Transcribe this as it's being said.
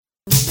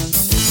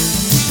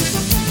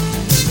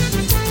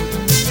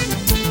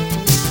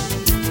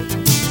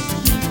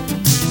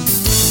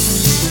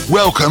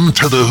Welcome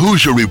to the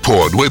Hoosier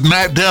Report with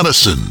Matt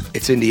Dennison.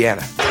 It's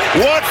Indiana.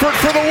 Watford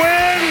for the win!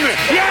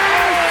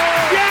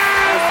 Yes!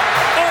 Yes!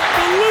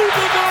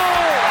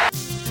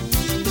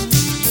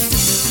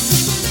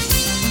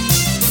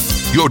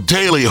 Unbelievable! Your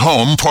daily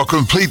home for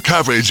complete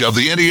coverage of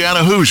the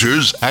Indiana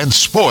Hoosiers and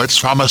sports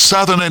from a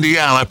Southern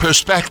Indiana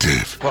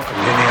perspective. Welcome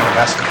to Indiana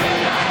basketball.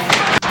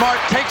 Smart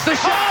takes the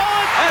shot,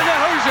 and the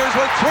Hoosiers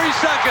with 3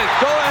 seconds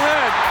go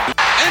ahead.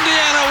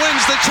 Indiana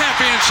wins the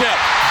championship.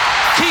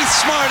 Keith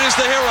Smart is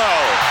the hero.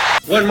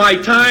 When my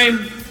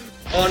time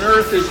on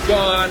earth is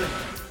gone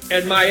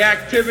and my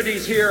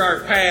activities here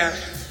are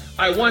past,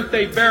 I want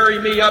they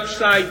bury me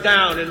upside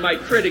down and my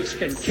critics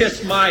can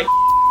kiss my...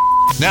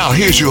 Now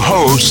here's your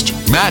host,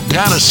 Matt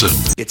Dennison.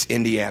 It's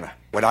Indiana,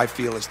 what I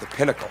feel is the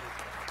pinnacle,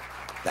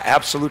 the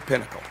absolute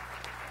pinnacle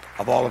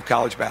of all of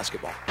college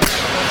basketball.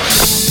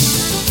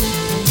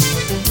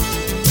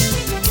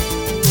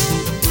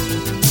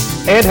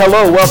 And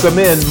hello, welcome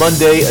in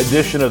Monday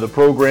edition of the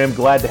program.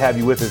 Glad to have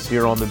you with us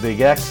here on the Big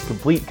X.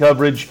 Complete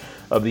coverage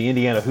of the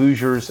Indiana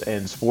Hoosiers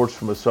and sports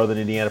from a Southern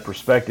Indiana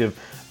perspective.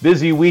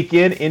 Busy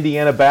weekend.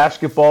 Indiana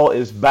basketball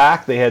is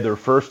back. They had their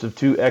first of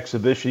 2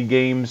 exhibition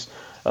games.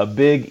 A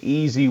big,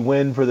 easy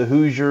win for the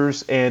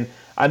Hoosiers. And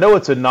I know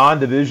it's a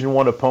non-Division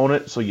I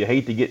opponent, so you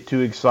hate to get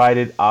too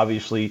excited.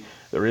 Obviously,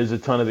 there is a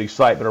ton of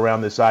excitement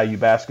around this IU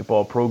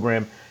basketball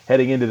program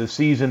heading into the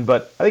season,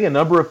 but I think a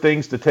number of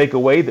things to take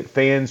away that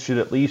fans should,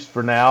 at least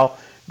for now,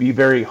 be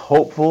very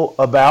hopeful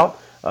about.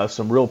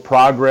 Some real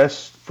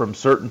progress from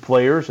certain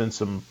players and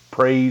some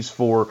praise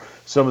for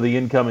some of the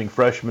incoming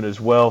freshmen as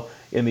well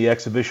in the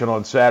exhibition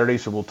on Saturday,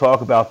 so we'll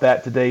talk about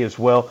that today as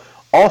well.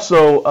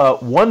 Also,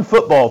 one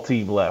football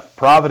team left.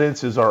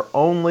 Providence is our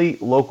only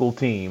local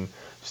team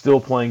still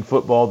playing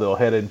football. They'll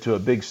head into a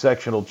big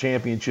sectional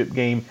championship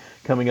game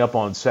coming up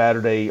on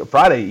Friday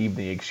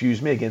evening,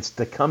 against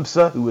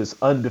Tecumseh, who is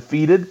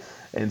undefeated.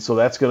 And so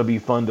that's going to be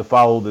fun to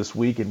follow this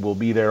week, and we'll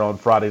be there on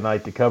Friday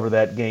night to cover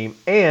that game.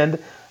 And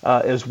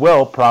as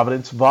well,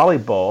 Providence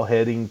volleyball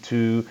heading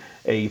to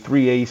a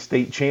 3A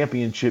state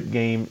championship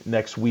game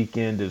next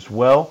weekend as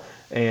well.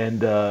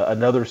 And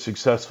another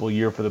successful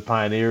year for the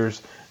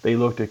Pioneers. They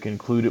look to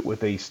conclude it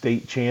with a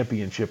state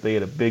championship. They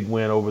had a big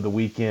win over the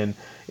weekend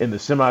in the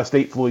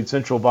semi-state. Floyd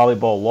Central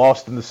volleyball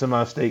lost in the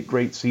semi-state.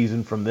 Great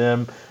season from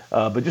them.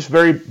 But just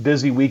very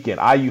busy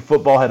weekend. IU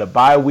football had a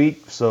bye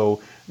week,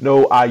 so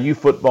no IU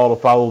football to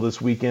follow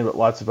this weekend, but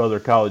lots of other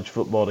college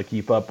football to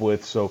keep up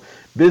with. So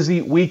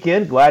busy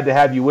weekend. Glad to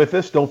have you with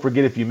us. Don't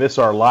forget, if you miss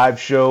our live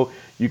show,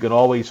 you can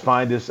always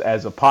find us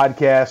as a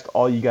podcast.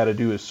 All you got to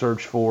do is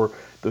search for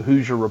the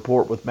Hoosier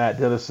Report with Matt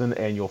Dennison,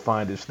 and you'll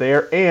find us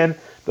there. And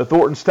the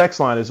Thornton's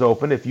text line is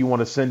open if you want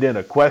to send in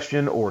a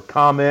question or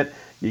comment.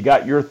 You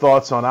got your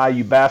thoughts on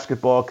IU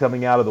basketball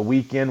coming out of the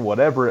weekend,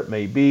 whatever it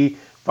may be.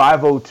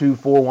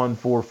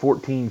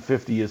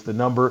 502-414-1450 is the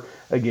number.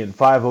 Again,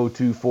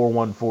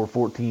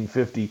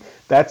 502-414-1450.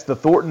 That's the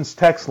Thornton's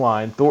text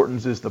line.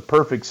 Thornton's is the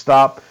perfect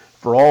stop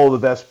for all of the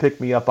best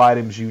pick-me-up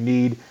items you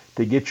need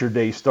to get your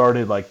day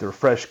started, like their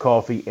fresh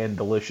coffee and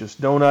delicious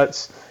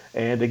donuts.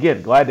 And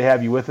again, glad to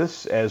have you with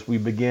us as we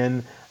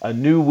begin a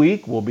new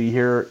week. We'll be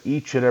here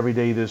each and every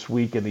day this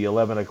week in the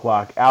 11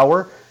 o'clock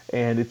hour.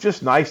 And it's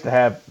just nice to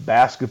have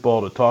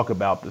basketball to talk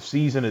about. The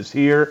season is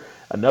here.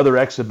 Another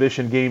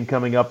exhibition game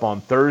coming up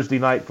on Thursday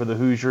night for the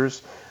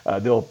Hoosiers.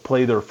 They'll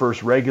play their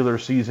first regular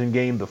season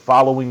game the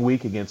following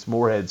week against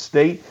Morehead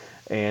State.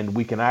 And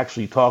we can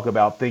actually talk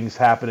about things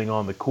happening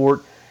on the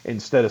court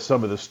instead of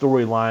some of the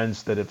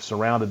storylines that have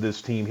surrounded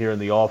this team here in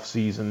the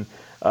offseason.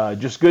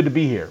 Just good to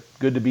be here.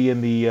 Good to be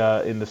in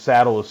the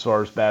saddle as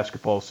far as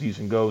basketball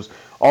season goes.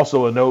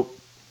 Also a note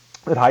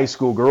that high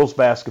school girls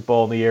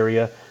basketball in the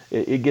area,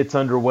 it gets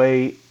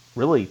underway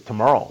really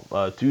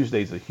tomorrow.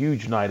 Tuesday's a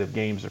huge night of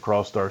games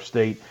across our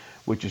state,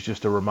 which is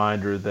just a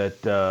reminder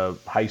that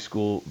high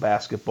school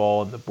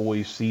basketball and the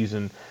boys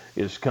season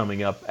is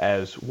coming up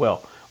as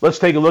well. Let's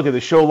take a look at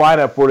the show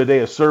lineup for today,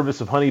 a service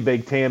of Honey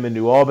Baked Ham in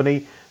New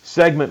Albany.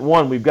 Segment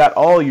 1, we've got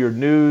all your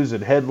news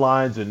and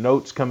headlines and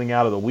notes coming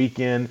out of the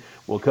weekend.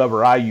 We'll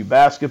cover IU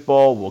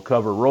basketball. We'll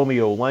cover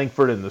Romeo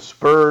Langford and the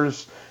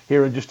Spurs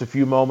here in just a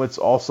few moments.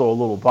 Also a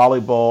little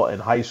volleyball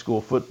and high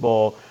school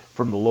football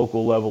from the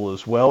local level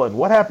as well. And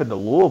what happened to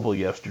Louisville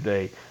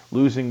yesterday,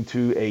 losing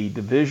to a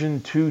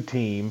Division II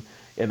team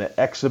in an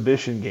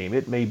exhibition game.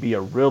 It may be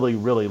a really,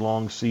 really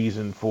long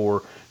season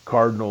for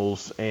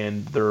Cardinals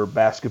and their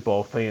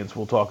basketball fans.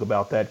 We'll talk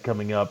about that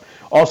coming up.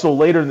 Also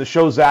later in the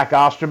show, Zach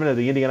Osterman of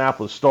the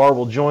Indianapolis Star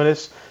will join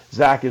us.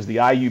 Zach is the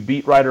IU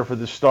beat writer for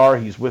the Star.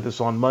 He's with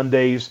us on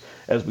Mondays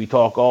as we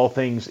talk all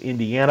things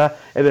Indiana.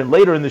 And then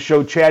later in the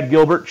show, Chad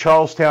Gilbert,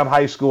 Charlestown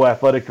High School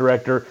Athletic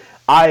Director,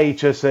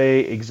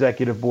 IHSA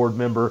Executive Board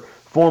member,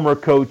 former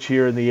coach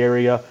here in the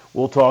area.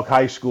 We'll talk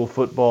high school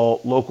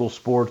football, local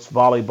sports,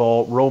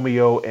 volleyball,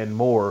 Romeo, and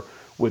more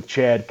with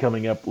Chad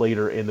coming up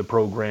later in the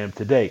program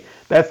today.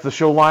 That's the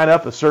show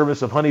lineup, a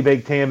service of Honey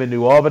Baked Ham in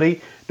New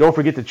Albany. Don't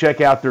forget to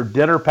check out their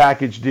dinner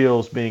package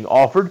deals being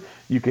offered.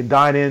 You can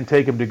dine in,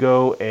 take them to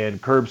go,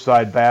 and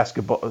curbside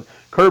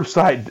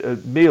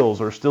meals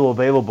are still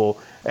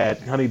available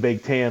at Honey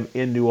Baked Ham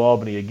in New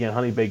Albany. Again,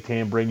 Honey Baked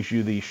Ham brings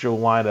you the show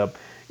lineup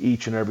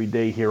each and every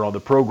day here on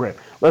the program.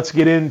 Let's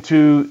get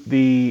into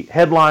the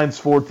headlines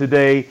for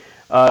today.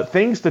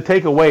 Things to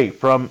take away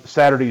from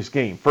Saturday's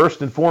game.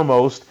 First and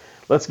foremost,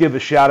 let's give a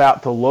shout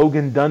out to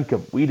Logan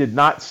Duncombe. We did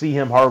not see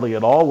him hardly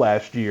at all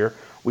last year.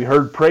 We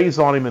heard praise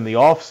on him in the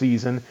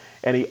offseason,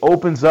 and he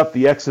opens up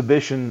the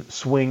exhibition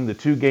swing, the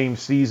 2-game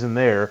season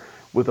there,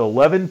 with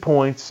 11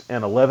 points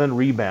and 11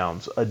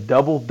 rebounds, a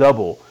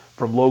double-double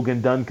from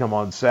Logan Duncombe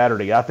on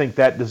Saturday. I think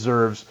that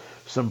deserves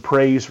some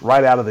praise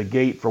right out of the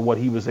gate for what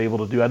he was able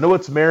to do. I know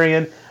it's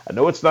Marion. I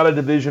know it's not a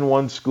Division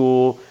I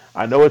school.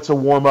 I know it's a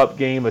warm-up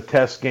game, a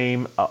test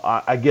game.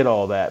 I get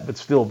all that, but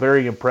still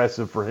very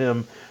impressive for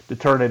him to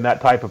turn in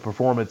that type of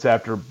performance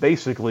after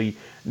basically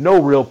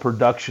no real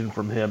production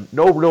from him,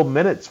 no real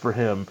minutes for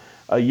him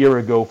a year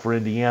ago for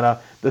Indiana.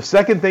 The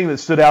second thing that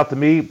stood out to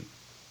me,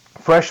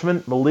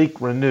 freshman Malik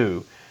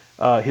Renew.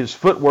 His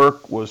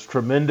footwork was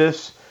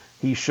tremendous.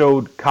 He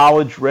showed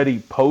college-ready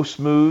post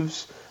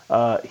moves.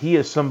 He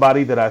is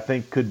somebody that I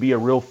think could be a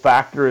real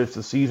factor as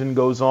the season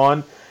goes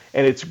on.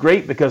 And it's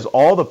great because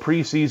all the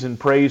preseason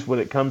praise when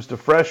it comes to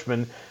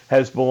freshmen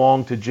has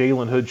belonged to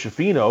Jalen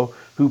Hood-Schifino,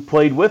 who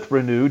played with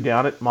Renew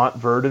down at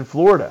Montverde in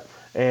Florida.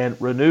 And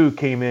Renew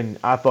came in,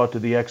 I thought, to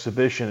the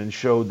exhibition and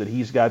showed that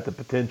he's got the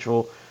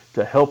potential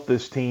to help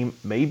this team,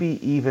 maybe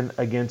even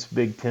against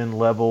Big Ten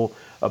level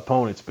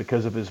opponents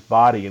because of his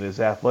body and his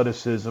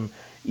athleticism,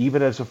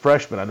 even as a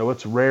freshman. I know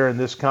it's rare in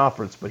this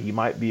conference, but he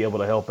might be able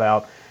to help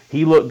out.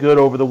 He looked good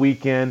over the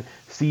weekend.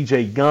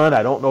 CJ Gunn,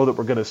 I don't know that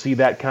we're going to see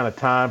that kind of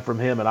time from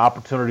him, an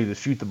opportunity to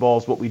shoot the ball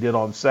is what we did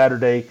on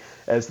Saturday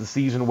as the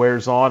season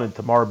wears on and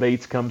Tamar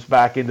Bates comes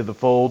back into the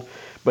fold.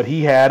 But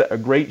he had a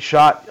great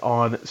shot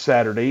on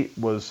Saturday,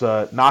 was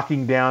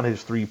knocking down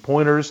his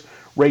three-pointers.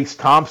 Race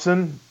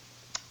Thompson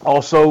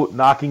also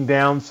knocking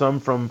down some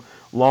from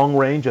long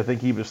range. I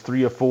think he was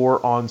 3 of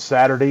 4 on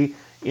Saturday.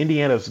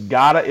 Indiana's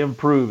got to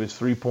improve his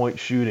three-point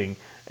shooting.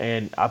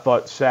 And I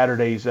thought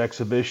Saturday's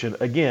exhibition,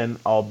 again,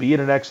 albeit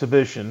an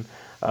exhibition,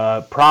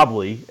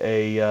 probably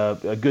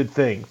a good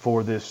thing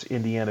for this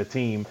Indiana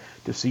team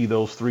to see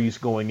those threes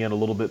going in a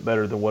little bit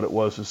better than what it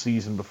was the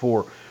season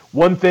before.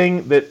 One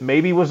thing that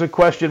maybe was a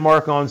question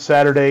mark on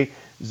Saturday,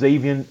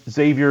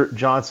 Xavier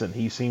Johnson.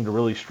 He seemed to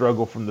really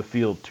struggle from the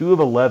field. 2 of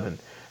 11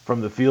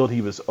 from the field.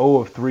 He was 0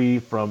 of 3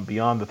 from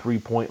beyond the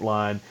three-point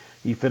line.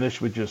 He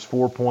finished with just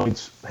 4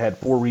 points, had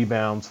 4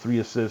 rebounds, 3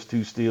 assists,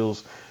 2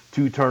 steals,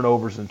 2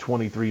 turnovers in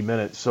 23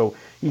 minutes. So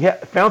he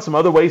found some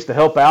other ways to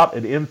help out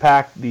and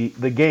impact the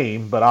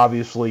game, but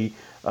obviously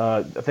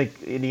I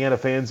think Indiana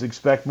fans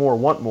expect more,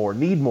 want more,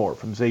 need more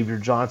from Xavier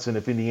Johnson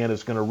if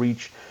Indiana's going to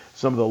reach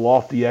some of the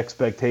lofty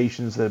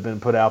expectations that have been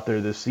put out there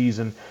this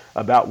season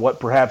about what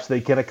perhaps they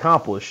can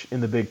accomplish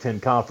in the Big Ten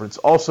Conference.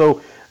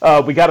 Also,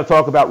 we got to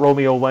talk about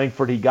Romeo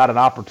Langford. He got an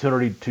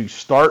opportunity to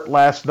start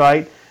last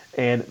night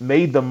and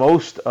made the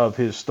most of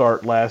his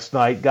start last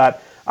night.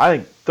 Got, I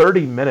think,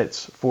 30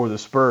 minutes for the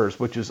Spurs,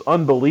 which is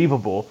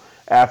unbelievable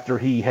after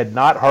he had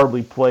not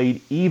hardly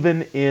played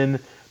even in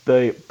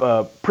the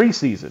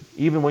preseason.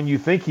 Even when you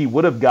think he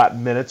would have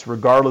gotten minutes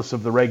regardless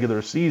of the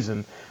regular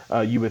season,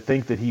 you would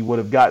think that he would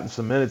have gotten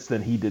some minutes,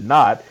 then he did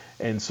not.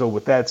 And so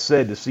with that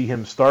said, to see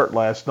him start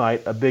last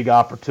night, a big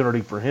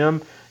opportunity for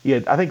him. He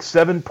had, I think,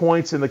 7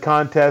 points in the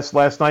contest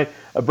last night,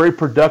 a very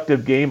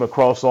productive game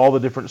across all the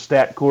different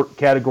stat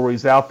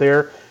categories out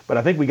there. But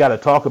I think we got to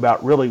talk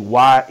about really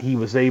why he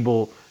was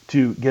able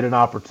to get an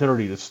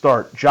opportunity to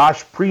start.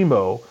 Josh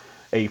Primo,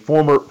 a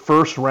former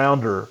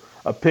first-rounder,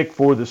 a pick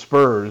for the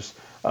Spurs,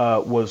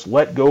 was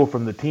let go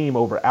from the team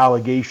over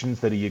allegations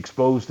that he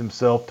exposed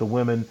himself to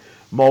women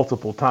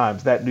multiple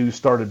times. That news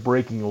started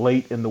breaking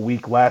late in the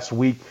week last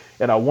week,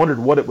 and I wondered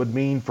what it would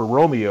mean for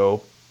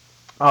Romeo.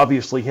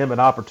 Obviously, him an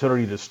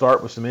opportunity to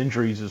start with some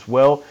injuries as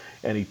well,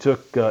 and he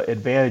took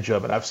advantage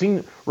of it. I've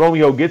seen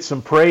Romeo get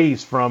some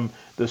praise from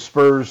the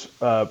Spurs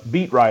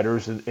beat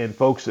writers and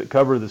folks that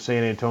cover the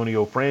San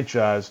Antonio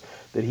franchise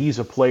that he's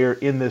a player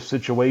in this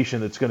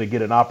situation that's going to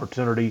get an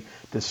opportunity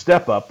to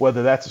step up.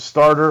 Whether that's a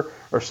starter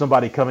or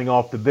somebody coming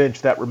off the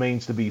bench, that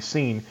remains to be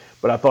seen.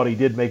 But I thought he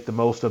did make the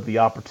most of the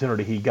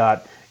opportunity he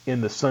got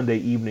in the Sunday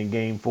evening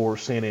game for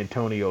San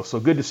Antonio.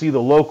 So good to see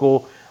the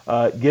local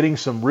getting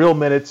some real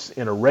minutes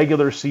in a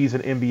regular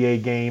season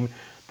NBA game.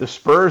 The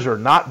Spurs are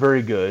not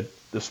very good.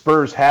 The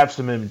Spurs have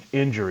some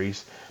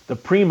injuries. The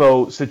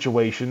Primo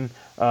situation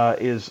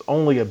is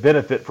only a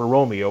benefit for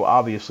Romeo.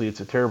 Obviously,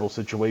 it's a terrible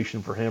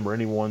situation for him or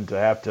anyone to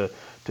have to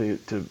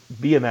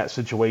be in that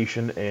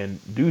situation and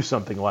do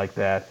something like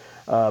that.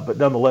 But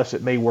nonetheless,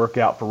 it may work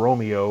out for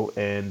Romeo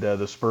and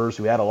the Spurs,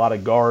 who had a lot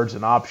of guards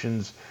and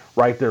options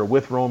right there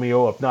with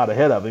Romeo, if not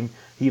ahead of him.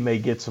 He may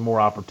get some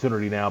more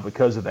opportunity now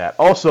because of that.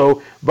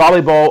 Also,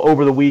 volleyball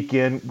over the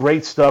weekend,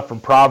 great stuff from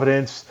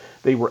Providence.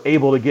 They were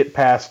able to get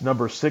past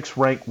number 6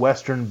 ranked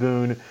Western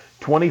Boone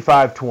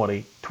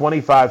 25-20,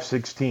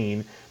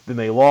 25-16. Then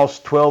they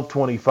lost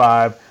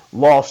 12-25,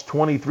 lost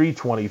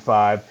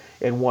 23-25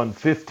 and won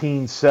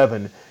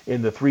 15-7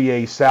 in the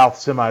 3A South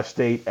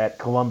semi-state at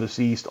Columbus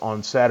East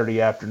on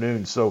Saturday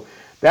afternoon. So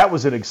that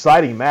was an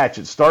exciting match.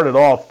 It started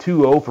off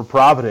 2-0 for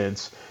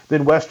Providence.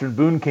 Then Western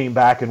Boone came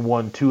back and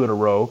won 2 in a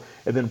row,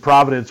 and then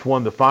Providence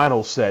won the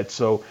final set.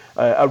 So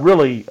a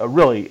really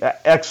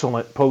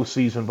excellent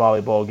postseason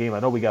volleyball game. I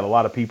know we got a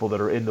lot of people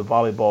that are into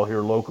volleyball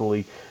here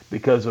locally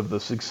because of the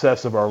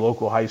success of our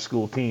local high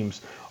school teams.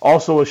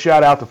 Also a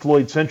shout out to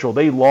Floyd Central.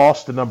 They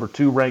lost to number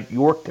 2 ranked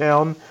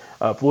Yorktown.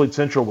 Floyd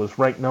Central was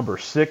ranked number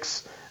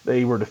 6.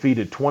 They were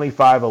defeated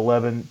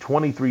 25-11,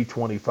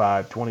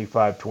 23-25,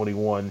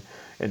 25-21,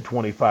 and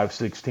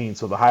 25-16.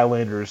 So the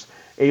Highlanders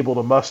able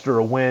to muster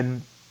a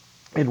win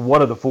in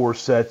one of the 4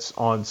 sets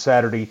on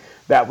Saturday.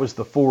 That was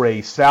the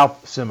 4A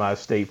South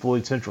semi-state.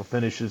 Floyd Central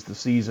finishes the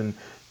season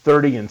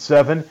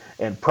 30-7,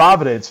 and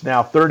Providence,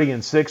 now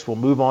 30-6, will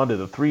move on to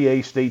the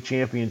 3A state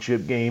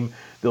championship game.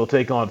 They'll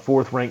take on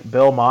 4th-ranked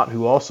Belmont,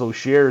 who also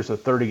shares a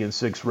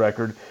 30-6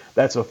 record.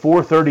 That's a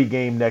 4:30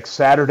 game next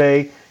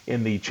Saturday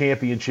in the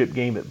championship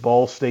game at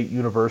Ball State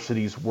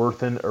University's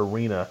Worthen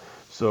Arena.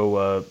 So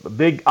a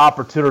big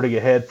opportunity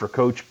ahead for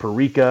Coach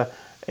Perica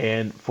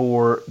and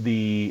for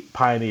the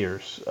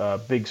Pioneers.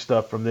 Big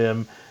stuff from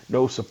them.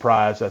 No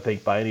surprise, I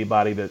think, by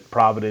anybody that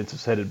Providence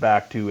is headed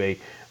back to a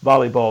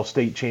volleyball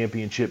state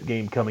championship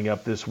game coming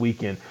up this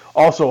weekend.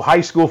 Also,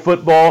 high school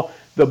football.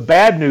 The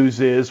bad news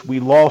is we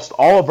lost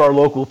all of our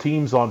local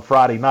teams on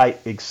Friday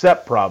night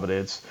except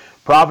Providence.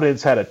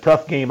 Providence had a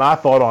tough game, I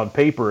thought, on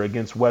paper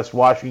against West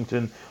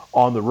Washington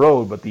on the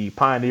road, but the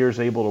Pioneers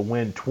able to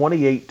win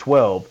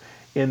 28-12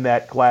 in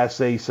that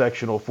Class A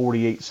Sectional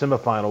 48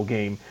 semifinal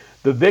game.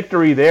 The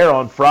victory there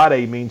on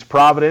Friday means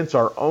Providence,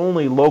 our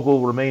only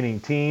local remaining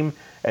team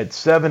at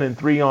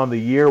 7-3 on the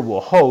year,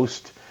 will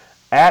host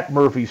at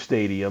Murphy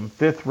Stadium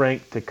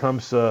 5th-ranked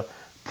Tecumseh.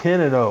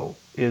 10-0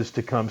 is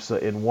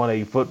Tecumseh in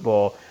 1A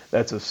football.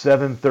 That's a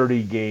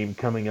 7:30 game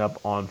coming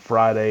up on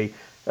Friday.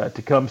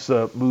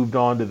 Tecumseh moved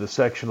on to the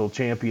sectional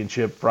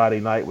championship Friday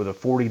night with a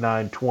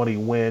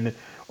 49-20 win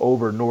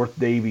over North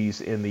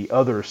Davies in the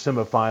other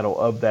semifinal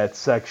of that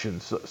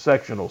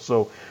sectional.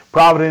 So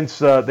Providence,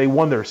 they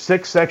won their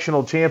 6th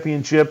sectional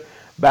championship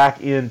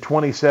back in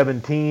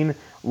 2017,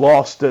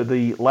 lost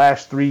the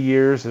last 3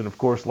 years, and of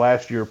course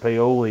last year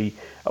Paoli,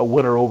 a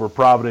winner over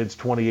Providence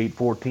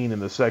 28-14 in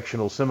the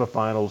sectional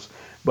semifinals.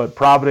 But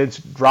Providence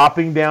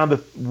dropping down to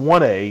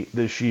 1A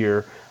this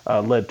year,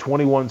 led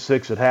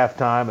 21-6 at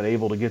halftime and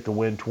able to get the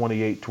win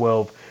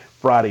 28-12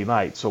 Friday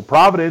night. So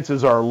Providence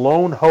is our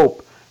lone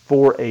hope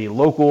for a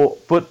local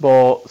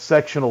football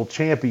sectional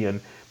champion,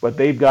 but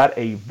they've got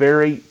a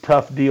very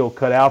tough deal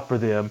cut out for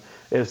them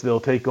as they'll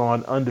take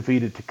on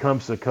undefeated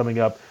Tecumseh coming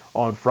up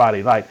on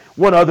Friday night.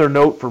 One other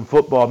note from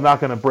football, I'm not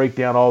going to break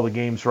down all the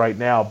games right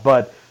now,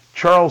 but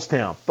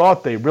Charlestown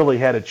thought they really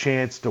had a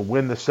chance to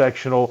win the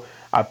sectional.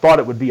 I thought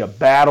it would be a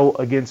battle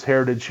against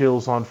Heritage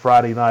Hills on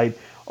Friday night.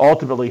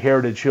 Ultimately,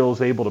 Heritage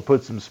Hills able to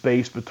put some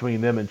space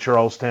between them and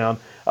Charlestown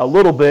a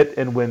little bit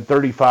and win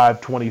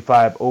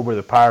 35-25 over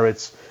the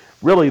Pirates.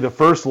 Really the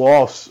first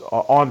loss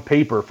on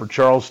paper for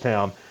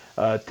Charlestown.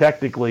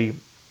 Technically,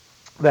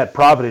 that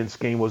Providence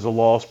game was a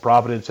loss.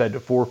 Providence had to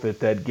forfeit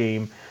that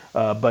game.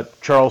 But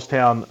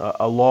Charlestown,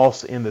 a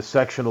loss in the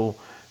sectional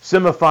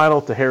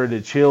semifinal to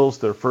Heritage Hills,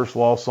 their first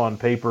loss on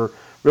paper.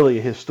 Really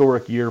a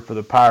historic year for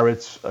the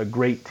Pirates, a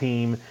great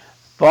team.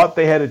 Thought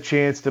they had a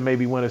chance to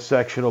maybe win a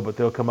sectional, but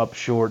they'll come up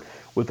short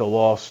with a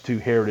loss to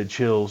Heritage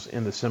Hills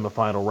in the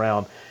semifinal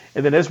round.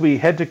 And then as we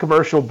head to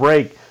commercial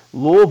break,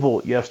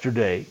 Louisville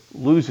yesterday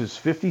loses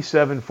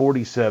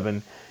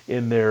 57-47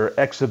 in their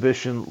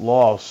exhibition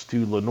loss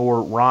to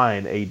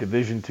Lenore-Rhine, a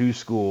Division II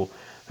school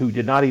who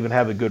did not even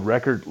have a good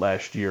record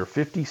last year.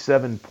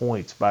 57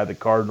 points by the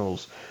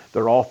Cardinals.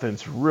 Their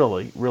offense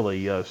really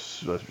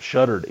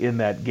shuddered in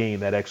that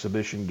game, that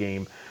exhibition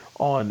game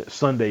on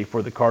Sunday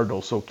for the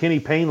Cardinals. So Kenny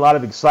Payne, a lot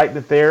of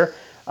excitement there.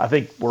 I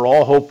think we're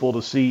all hopeful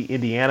to see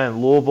Indiana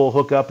and Louisville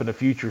hook up in a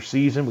future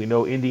season. We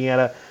know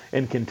Indiana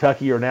and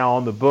Kentucky are now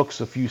on the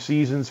books a few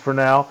seasons for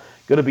now.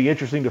 Going to be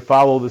interesting to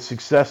follow the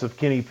success of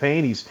Kenny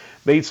Payne. He's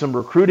made some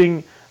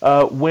recruiting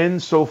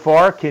wins so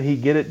far. Can he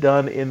get it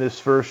done in this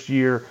first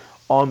year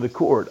on the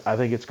court? I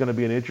think it's going to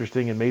be an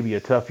interesting and maybe a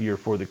tough year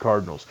for the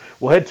Cardinals.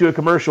 We'll head to a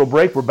commercial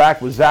break. We're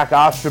back with Zach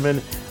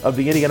Osterman of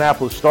the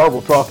Indianapolis Star.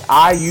 We'll talk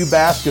IU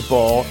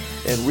basketball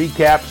and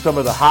recap some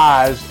of the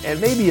highs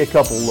and maybe a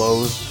couple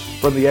lows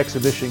from the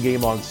exhibition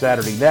game on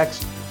Saturday.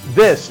 Next,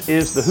 this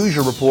is the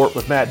Hoosier Report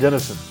with Matt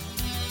Dennison.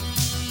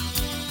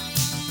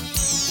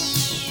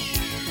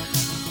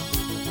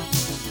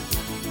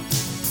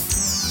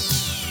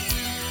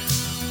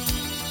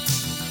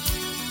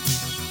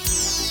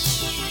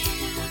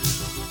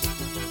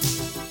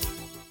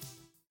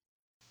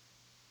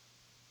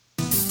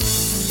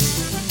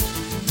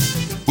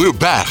 We're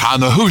back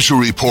on the Hoosier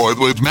Report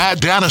with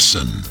Matt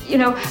Dennison. You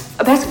know,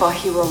 a basketball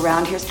hero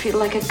around here is treated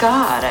like a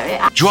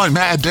god. Join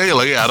Matt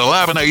daily at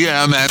 11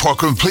 a.m. for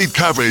complete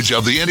coverage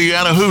of the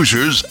Indiana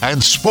Hoosiers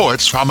and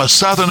sports from a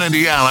Southern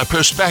Indiana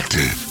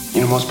perspective.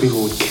 You know, most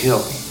people would kill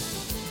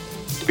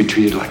to be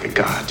treated like a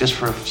god just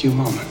for a few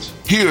moments.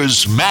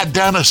 Here's Matt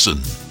Dennison.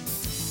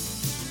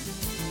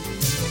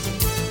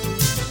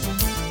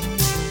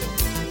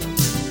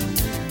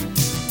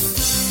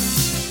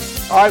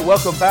 All right,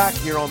 welcome back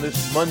here on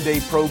this Monday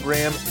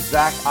program.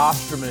 Zach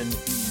Osterman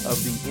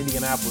of the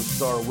Indianapolis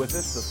Star with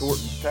us. The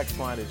Thornton's text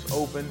line is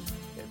open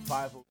at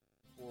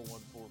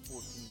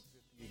 502-414-1450.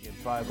 Again,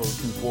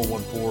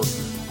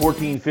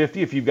 502-414-1450.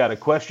 If you've got a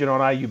question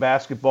on IU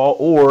basketball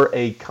or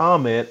a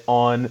comment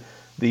on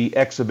the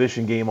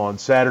exhibition game on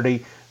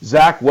Saturday.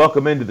 Zach,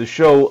 welcome into the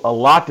show. A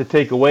lot to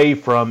take away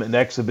from an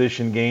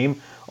exhibition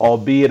game,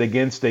 albeit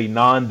against a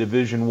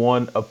non-Division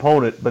I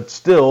opponent, but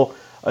still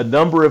a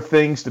number of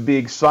things to be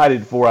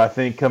excited for, I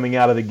think, coming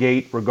out of the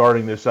gate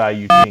regarding this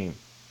IU team.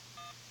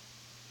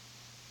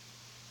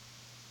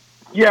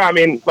 Yeah, I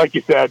mean, like you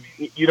said,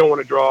 you don't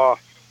want to draw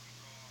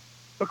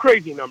a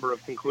crazy number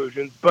of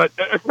conclusions, but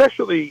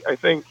especially, I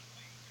think,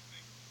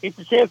 it's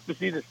a chance to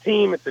see this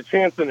team. It's a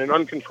chance in an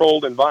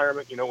uncontrolled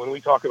environment. You know, when we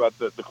talk about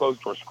the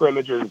closed-door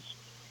scrimmages,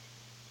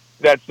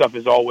 that stuff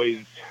is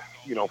always,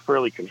 you know,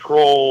 fairly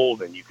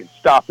controlled, and you can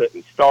stop it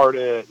and start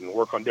it and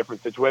work on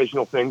different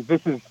situational things.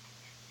 This is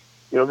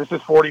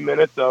 40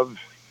 minutes of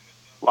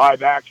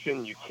live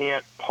action. You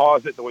can't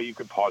pause it the way you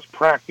could pause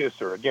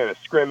practice or, again, a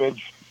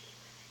scrimmage.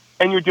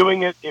 And you're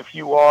doing it if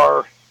you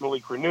are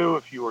Malik Renew,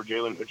 if you are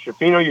Jalen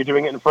Hood-Schifino, you're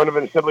doing it in front of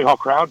an Assembly Hall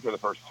crowd for the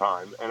first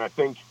time. And I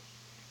think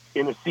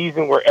in a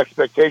season where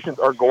expectations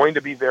are going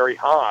to be very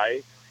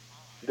high,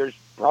 there's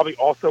probably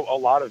also a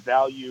lot of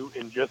value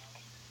in just,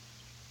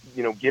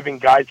 you know, giving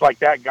guys like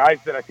that, guys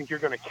that I think you're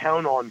going to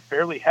count on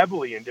fairly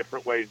heavily in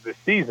different ways this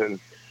season,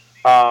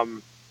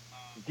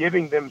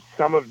 giving them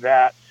some of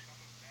that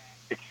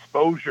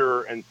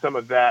exposure and some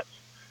of that,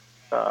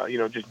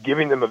 just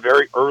giving them a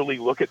very early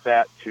look at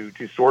that to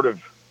sort of,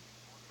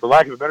 for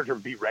lack of a better term,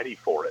 be ready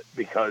for it,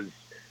 because,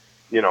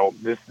 you know,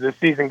 this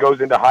season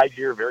goes into high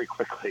gear very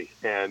quickly,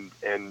 and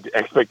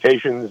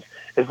expectations,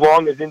 as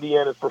long as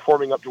Indiana's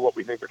performing up to what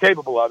we think they're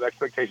capable of,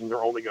 expectations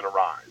are only going to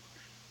rise.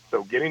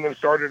 So getting them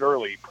started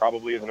early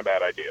probably isn't a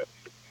bad idea.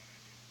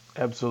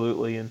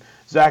 Absolutely. And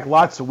Zach,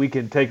 lots that we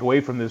can take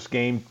away from this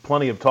game.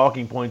 Plenty of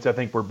talking points. I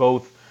think we're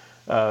both,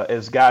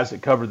 as guys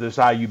that cover this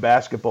IU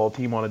basketball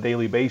team on a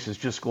daily basis,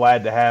 just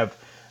glad to have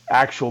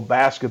actual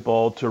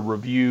basketball to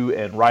review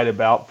and write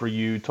about for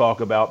you,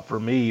 talk about for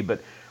me.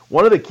 But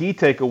one of the key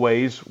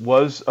takeaways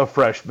was a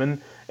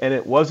freshman, and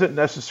it wasn't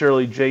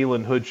necessarily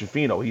Jalen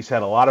Hood-Schifino. He's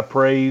had a lot of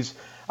praise.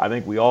 I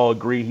think we all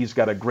agree he's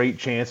got a great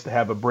chance to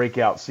have a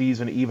breakout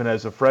season even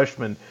as a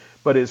freshman.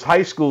 But his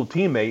high school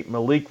teammate,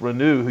 Malik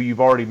Renew, who you've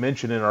already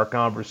mentioned in our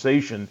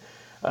conversation,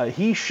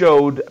 he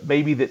showed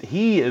maybe that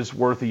he is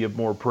worthy of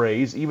more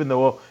praise, even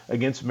though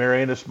against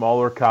Marion, a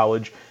smaller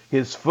college.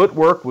 His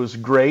footwork was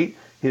great.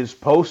 His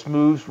post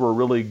moves were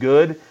really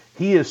good.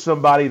 He is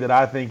somebody that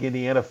I think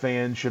Indiana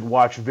fans should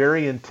watch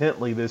very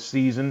intently this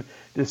season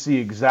to see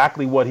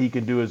exactly what he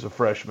can do as a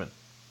freshman.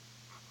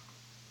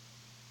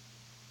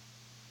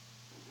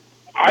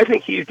 I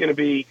think he's going to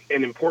be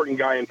an important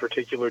guy in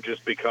particular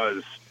just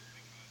because,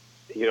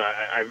 you know,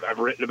 I've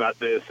written about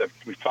this.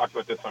 We've talked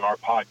about this on our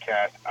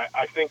podcast.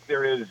 I think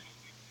there is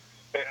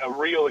a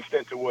real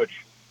extent to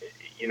which,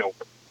 you know,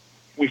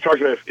 we've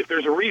talked about if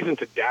there's a reason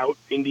to doubt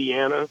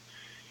Indiana,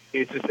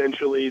 it's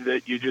essentially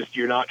that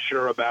you're not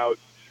sure about,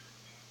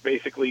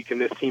 basically, can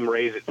this team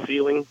raise its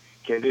ceiling?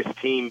 Can this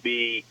team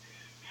be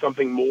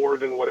something more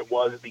than what it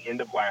was at the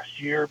end of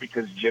last year?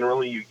 Because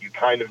generally you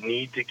kind of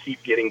need to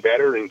keep getting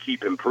better and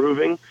keep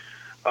improving.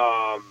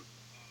 And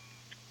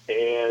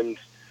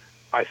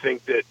I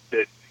think that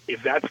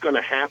if that's going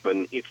to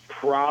happen, it's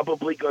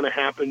probably going to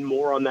happen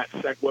more on that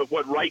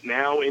what right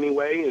now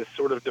anyway is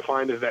sort of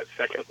defined as that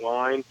second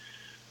line.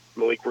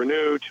 Malik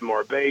Renew,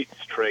 Tamar Bates,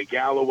 Trey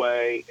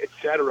Galloway,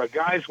 etc.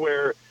 Guys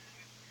where,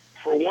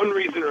 for one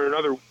reason or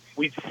another,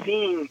 we've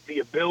seen the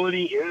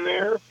ability in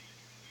there.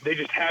 They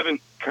just haven't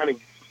kind of,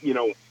 you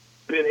know,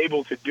 been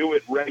able to do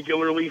it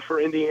regularly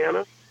for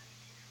Indiana.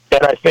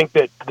 And I think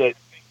that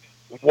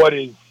what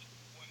is,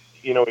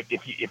 you know,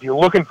 if you're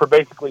looking for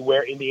basically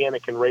where Indiana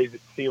can raise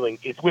its ceiling,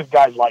 it's with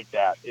guys like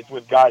that. It's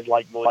with guys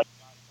like Malik.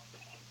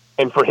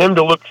 And for him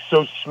to look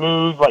so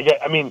smooth,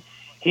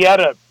 he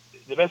had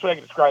the best way I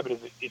can describe it is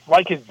it's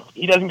like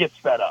he doesn't get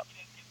sped up.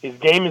 His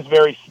game is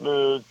very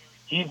smooth.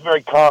 He's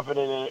very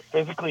confident in it.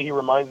 Physically, he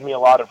reminds me a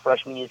lot of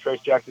freshman year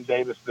Trace Jackson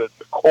Davis. The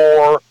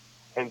core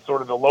and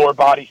sort of the lower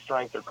body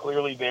strength are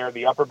clearly there.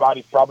 The upper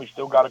body's probably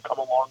still got to come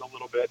along a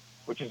little bit,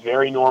 which is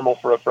very normal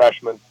for a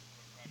freshman.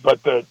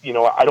 But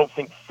I don't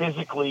think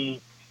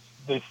physically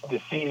this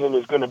season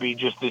is going to be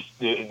just this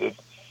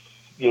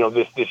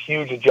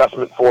huge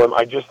adjustment for him.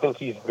 I just think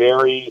he's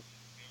very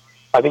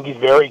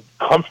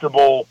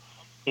comfortable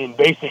in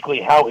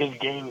basically how his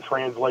game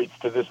translates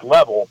to this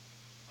level.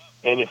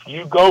 And if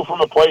you go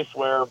from a place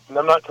where, and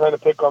I'm not trying to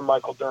pick on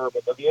Michael Durr,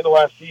 but at the end of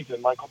last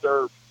season, Michael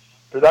Durr,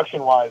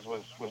 production-wise,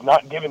 was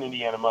not giving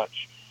Indiana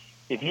much.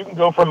 If you can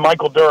go from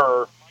Michael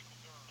Durr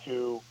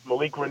to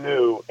Malik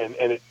Renew,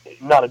 and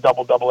not a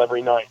double-double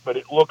every night, but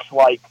it looks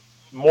like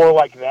more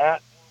like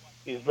that,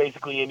 is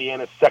basically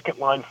Indiana's second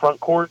line front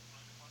court,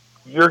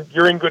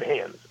 you're in good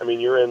hands. I mean,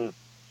 you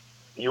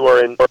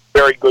are in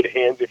very good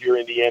hands if you're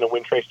Indiana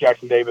when Trace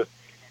Jackson Davis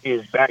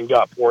is banged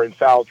up or in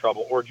foul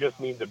trouble or just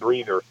needs a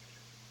breather.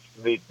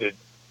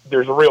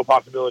 There's a real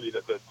possibility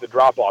that the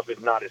drop-off is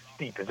not as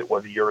steep as it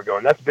was a year ago,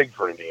 and that's big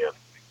for Indiana.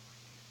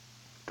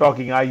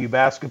 Talking IU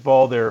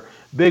basketball, their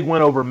big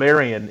win over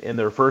Marion in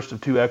their first of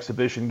 2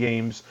 exhibition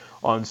games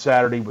on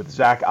Saturday with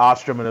Zach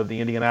Osterman of the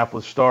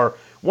Indianapolis Star.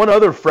 One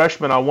other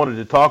freshman I wanted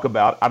to talk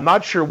about, I'm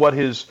not sure what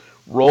his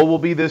role will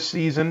be this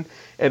season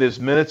and his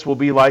minutes will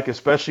be like,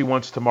 especially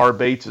once Tamar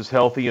Bates is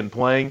healthy and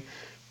playing.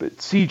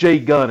 But C.J.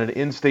 Gunn, an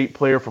in-state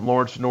player from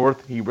Lawrence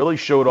North, he really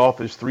showed off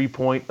his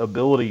three-point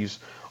abilities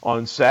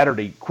on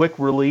Saturday. Quick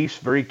release,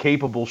 very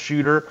capable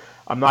shooter.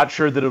 I'm not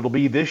sure that it'll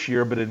be this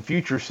year, but in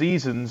future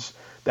seasons,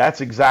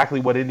 that's exactly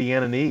what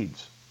Indiana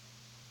needs.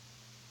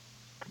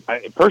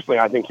 Personally,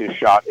 I think his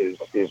shot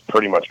is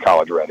pretty much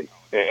college ready,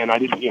 and I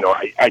didn't,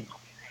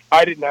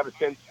 I didn't have a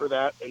sense for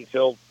that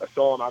until I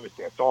saw him.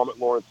 Obviously, I saw him at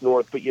Lawrence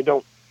North, but you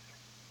don't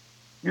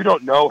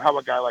know how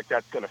a guy like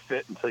that's going to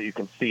fit until you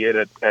can see it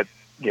at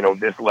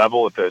this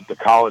level, at the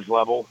college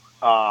level.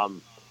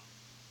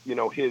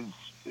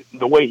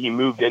 The way he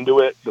moved into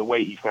it, the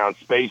way he found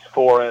space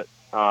for it,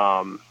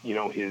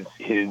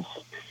 his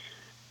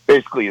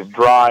basically his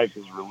drive,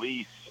 his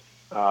release,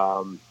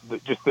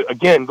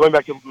 again, going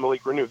back to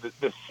Malik Renew,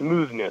 the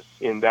smoothness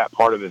in that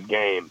part of his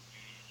game.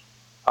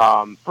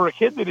 For a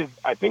kid that is,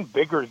 I think,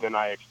 bigger than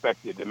I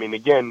expected. I mean,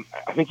 again,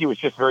 I think he was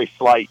just very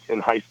slight in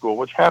high school,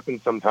 which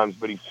happens sometimes,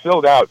 but he's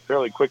filled out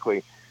fairly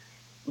quickly.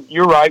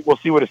 You're right. We'll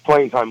see what his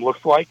playing time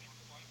looks like.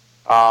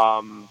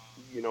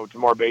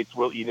 Tamar Bates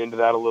will eat into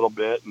that a little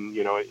bit, and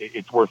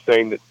it's worth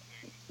saying that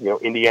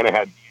Indiana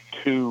had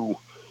 2,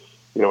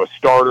 a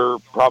starter,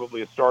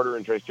 probably a starter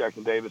in Trace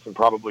Jackson Davis, and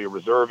probably a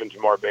reserve in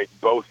Tamar Bates,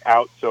 both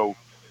out. So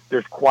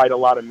there's quite a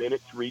lot of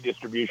minutes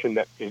redistribution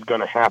that is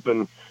going to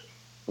happen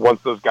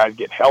once those guys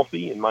get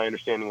healthy. And my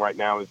understanding right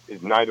now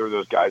is neither of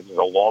those guys is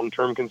a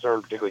long-term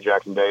concern, particularly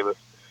Jackson Davis.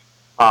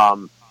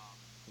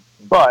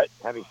 But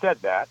having said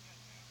that,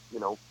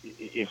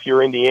 if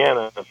you're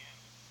Indiana,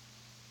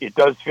 it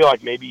does feel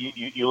like maybe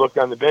you look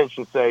down the bench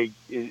and say,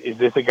 is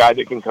this a guy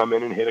that can come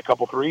in and hit a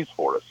couple threes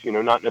for us?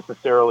 Not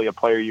necessarily a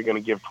player you're going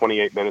to give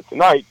 28 minutes a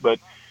night, but,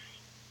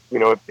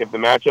 if the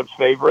matchup's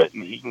favorite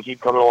and he can keep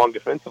coming along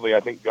defensively,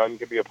 I think Gunn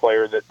could be a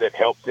player that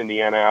helps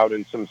Indiana out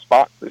in some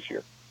spots this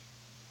year.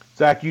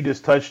 Zach, you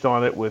just touched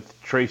on it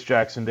with Trace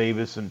Jackson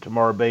Davis and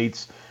Tamar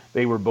Bates.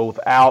 They were both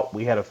out.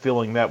 We had a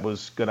feeling that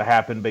was going to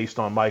happen based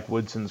on Mike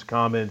Woodson's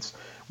comments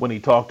when he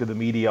talked to the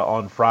media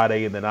on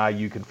Friday, and then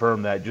IU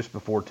confirmed that just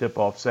before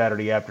tip-off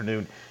Saturday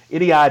afternoon.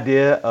 Any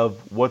idea of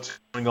what's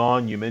going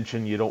on? You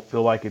mentioned you don't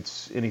feel like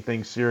it's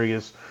anything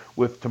serious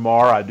with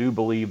Tamar. I do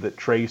believe that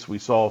Trace, we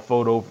saw a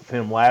photo of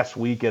him last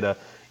week at a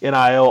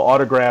NIL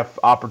autograph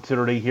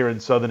opportunity here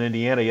in Southern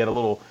Indiana. He had a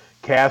little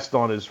cast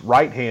on his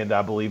right hand,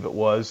 I believe it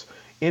was.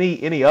 Any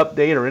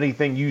update or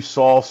anything you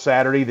saw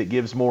Saturday that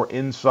gives more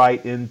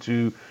insight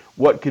into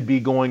what could be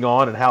going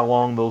on and how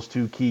long those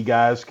 2 key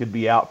guys could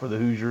be out for the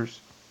Hoosiers?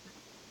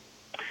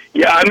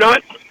 Yeah, I'm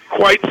not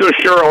quite so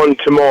sure on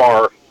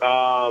Tamar.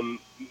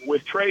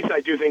 With Trace,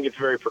 I do think it's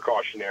very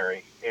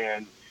precautionary.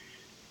 And,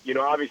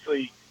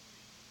 obviously,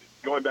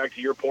 going back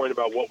to your point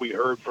about what we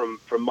heard from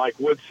Mike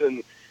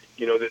Woodson,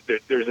 that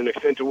there's an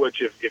extent to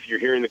which if you're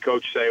hearing the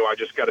coach say, I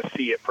just got to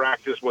see at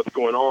practice what's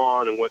going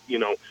on and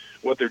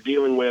what they're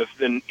dealing with,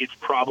 then it's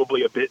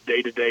probably a bit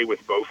day-to-day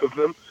with both of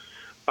them.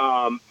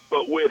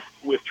 But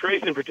with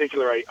Trace in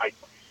particular, I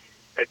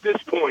at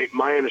this point,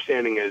 my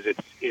understanding is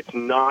it's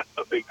not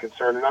a big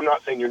concern. And I'm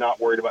not saying you're not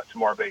worried about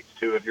Tamar Bates,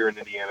 too, if you're an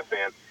Indiana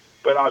fan.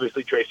 But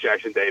obviously Trace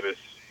Jackson Davis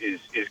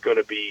is going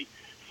to be,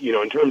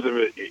 in terms of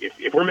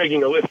if we're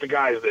making a list of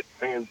guys that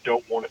fans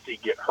don't want to see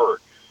get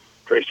hurt,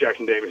 Trace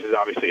Jackson Davis is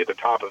obviously at the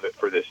top of it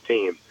for this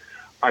team.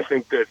 I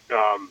think that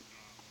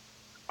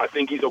I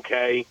think he's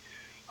okay.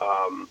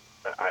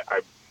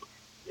 I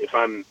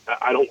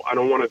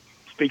don't want to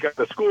speak out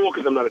of school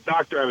because I'm not a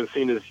doctor. I haven't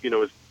seen his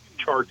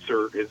charts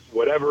or his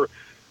whatever.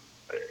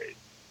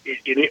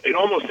 It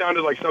almost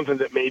sounded like something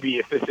that maybe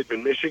if this had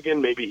been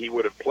Michigan, maybe he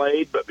would have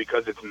played, but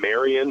because it's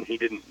Marion, he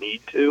didn't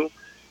need to,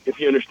 if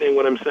you understand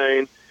what I'm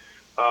saying.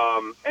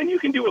 And you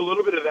can do a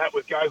little bit of that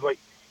with guys like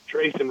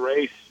Trace and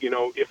Race,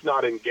 if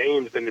not in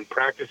games, then in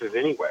practices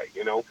anyway.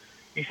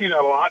 You see that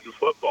a lot in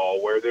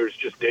football where there's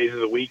just days of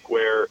the week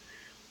where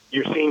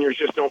your seniors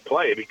just don't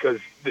play because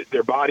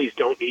their bodies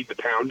don't need the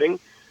pounding,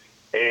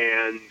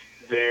 and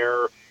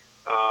their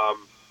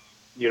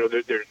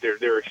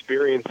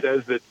experience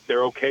says that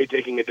they're okay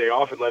taking a day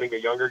off and letting a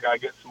younger guy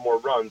get some more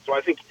runs. So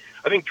I think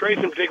Trace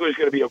in particular is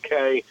going to be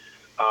okay.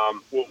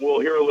 We'll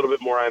hear a little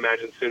bit more, I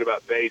imagine, soon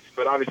about Bates,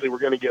 but obviously we're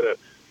going to get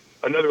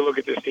another look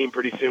at this team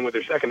pretty soon with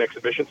their second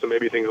exhibition, so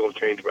maybe things will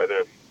change by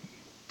then.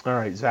 All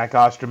right, Zach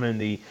Osterman,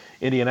 the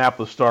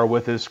Indianapolis Star,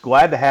 with us.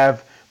 Glad to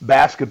have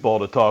basketball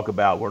to talk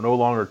about. We're no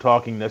longer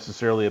talking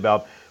necessarily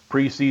about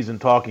preseason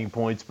talking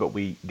points, but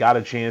we got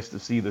a chance to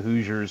see the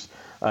Hoosiers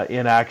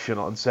in action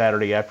on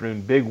Saturday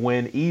afternoon. Big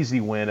win, easy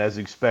win as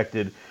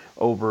expected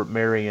over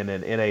Marion,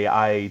 an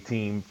NAIA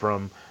team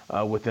from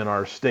within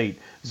our state.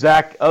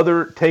 Zach,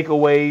 other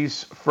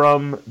takeaways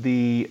from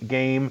the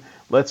game.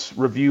 Let's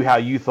review how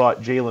you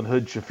thought Jalen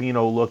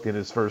Hood-Schifino looked in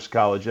his first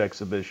college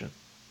exhibition.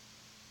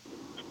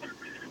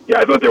 Yeah,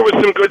 I thought there was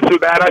some good, some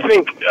bad. I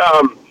think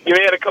he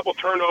had a couple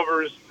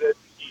turnovers that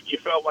you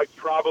felt like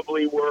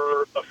probably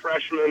were a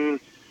freshman,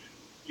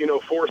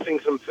 forcing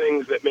some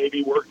things that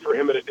maybe worked for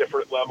him at a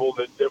different level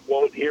that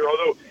won't here.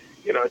 Although,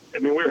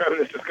 we were having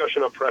this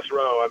discussion on Press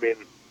Row. I mean,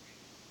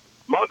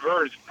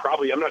 Montverde is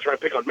probably, I'm not trying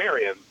to pick on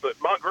Marion, but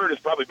Montverde is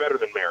probably better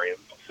than Marion.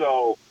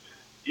 So,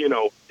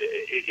 the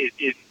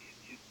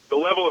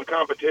level of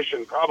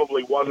competition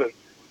probably wasn't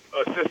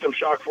a system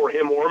shock for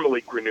him or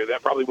Malik Renew.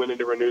 That probably went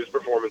into Renew's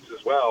performance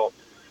as well.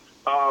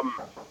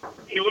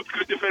 He looked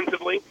good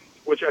defensively,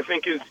 which I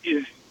think is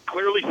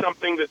clearly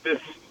something that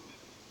this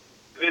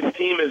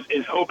team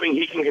is hoping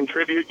he can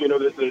contribute.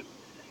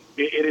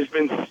 It has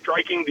been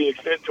striking the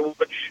extent to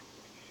which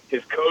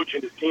his coach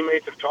and his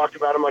teammates have talked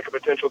about him like a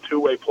potential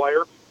two-way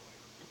player,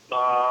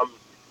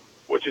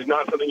 which is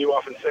not something you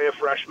often say of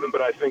freshmen,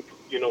 but I think,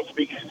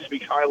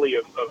 speaks highly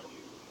of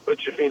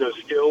Schifino's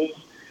skills.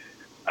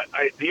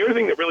 The other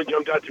thing that really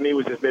jumped out to me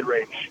was his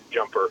mid-range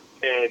jumper.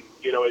 And,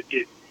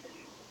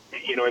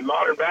 in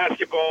modern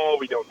basketball,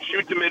 we don't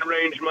shoot the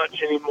mid-range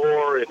much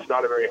anymore. It's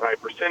not a very high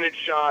percentage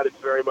shot. It's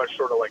very much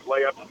sort of like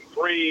layups and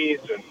threes,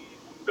 and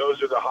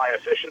those are the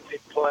high-efficiency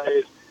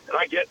plays. And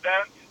I get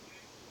that.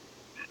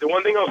 The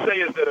one thing I'll say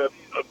is that a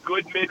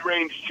good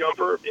mid-range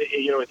jumper,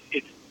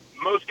 it's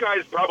most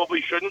guys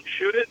probably shouldn't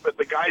shoot it, but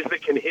the guys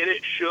that can hit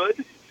it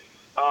should.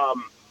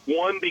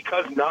 One,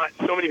 because not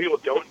so many people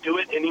don't do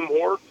it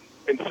anymore,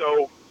 and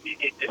so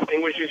it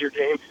distinguishes your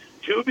game.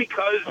 Two,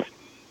 because,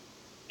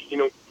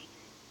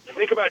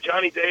 think about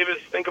Johnny Davis,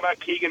 think about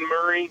Keegan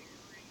Murray,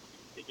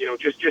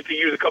 just to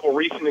use a couple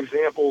recent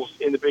examples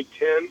in the Big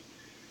Ten.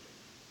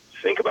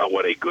 Think about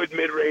what a good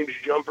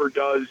mid-range jumper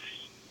does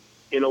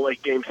in a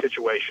late-game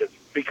situation,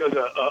 because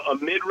a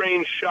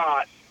mid-range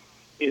shot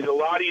is a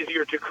lot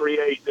easier to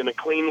create than a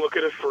clean look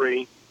at a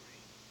free,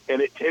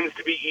 and it tends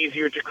to be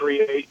easier to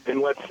create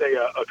than, let's say,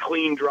 a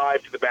clean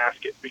drive to the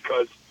basket,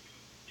 because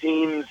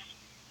teams,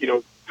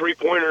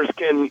 three-pointers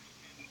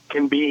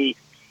can be,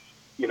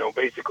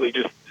 basically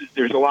just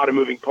there's a lot of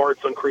moving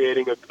parts on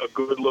creating a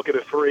good look at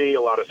a three,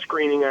 a lot of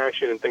screening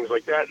action and things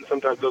like that, and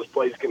sometimes those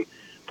plays can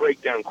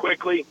break down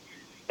quickly.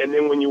 And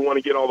then when you want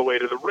to get all the way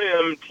to the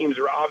rim, teams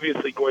are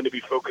obviously going to be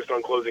focused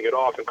on closing it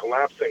off and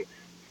collapsing.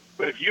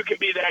 But if you can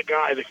be that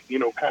guy that,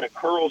 kind of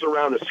curls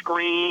around a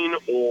screen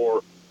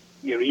or,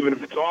 even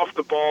if it's off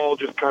the ball,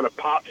 just kind of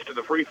pops to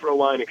the free throw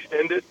line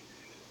extended,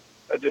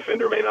 a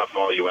defender may not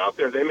follow you out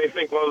there. They may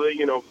think, well,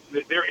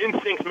 their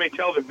instincts may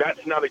tell them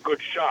that's not a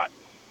good shot.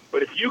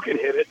 But if you can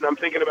hit it, and I'm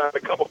thinking about a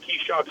couple key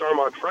shots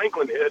Armand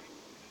Franklin hit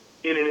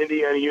in an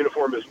Indiana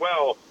uniform as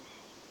well,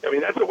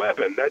 that's a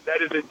weapon.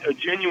 That is a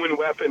genuine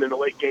weapon in a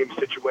late-game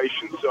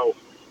situation. So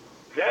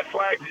I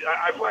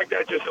flagged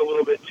that just a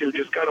little bit, too,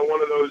 just kind of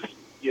one of those,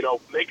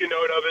 make a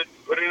note of it,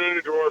 put it in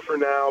a drawer for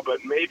now,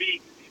 but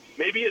maybe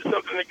it's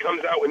something that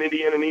comes out when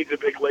Indiana needs a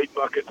big late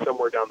bucket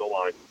somewhere down the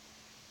line.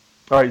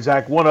 All right,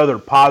 Zach, one other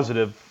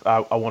positive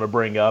I want to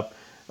bring up,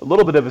 a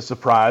little bit of a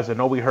surprise. I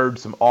know we heard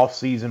some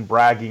off-season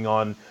bragging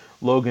on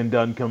Logan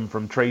Duncombe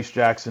from Trace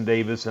Jackson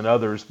Davis and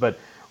others, but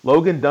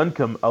Logan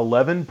Duncombe,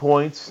 11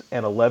 points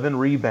and 11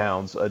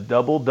 rebounds, a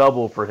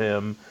double-double for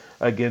him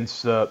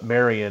against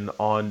Marion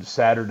on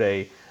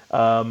Saturday.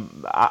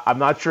 I'm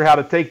not sure how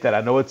to take that.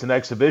 I know it's an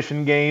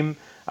exhibition game.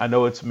 I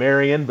know it's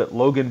Marion, but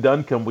Logan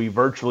Duncombe, we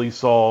virtually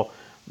saw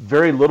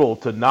very little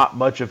to not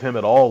much of him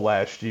at all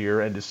last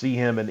year, and to see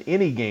him in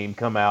any game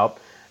come out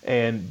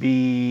and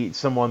be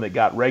someone that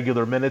got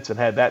regular minutes and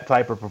had that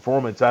type of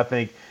performance, I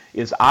think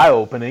is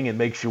eye-opening and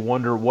makes you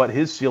wonder what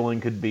his ceiling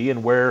could be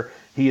and where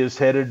he is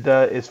headed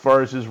as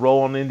far as his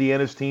role on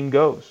Indiana's team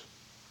goes.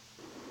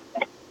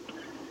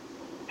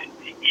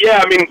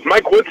 Yeah,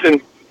 Mike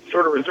Woodson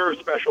sort of reserved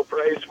special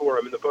praise for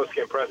him in the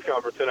post-game press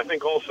conference, and I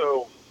think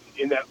also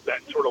in that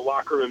sort of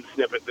locker room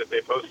snippet that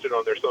they posted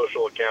on their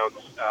social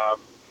accounts,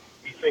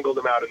 he singled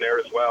him out in there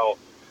as well.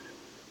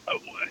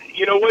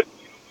 What?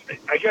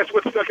 I guess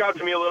what stuck out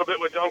to me a little bit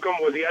with Duncombe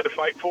was he had to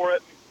fight for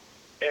it,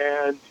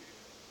 and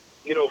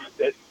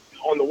that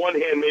on the one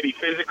hand, maybe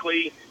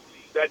physically,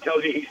 that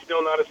tells you he's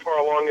still not as far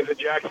along as a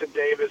Jackson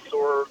Davis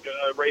or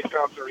Race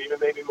Thompson or even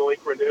maybe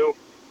Malik Renew.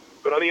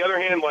 But on the other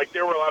hand,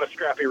 there were a lot of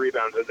scrappy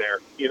rebounds in there,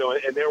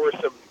 and there were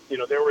some,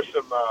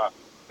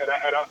 and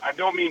I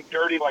don't mean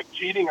dirty like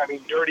cheating. I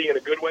mean dirty in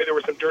a good way. There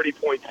were some dirty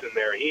points in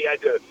there. He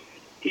had to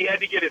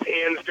get his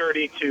hands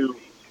dirty to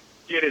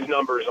get his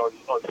numbers on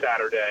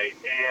Saturday,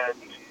 and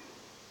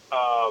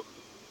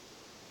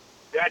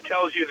that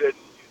tells you that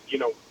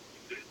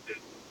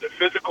the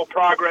physical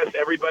progress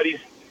everybody's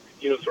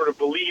sort of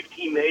believed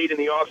he made in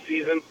the off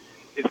season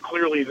is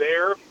clearly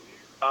there.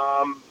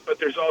 But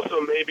there's also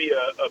maybe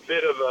a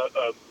bit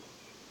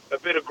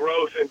of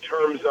growth in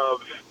terms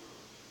of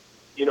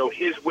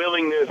his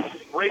willingness.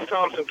 Ray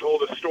Thompson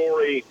told a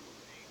story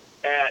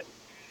at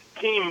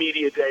Team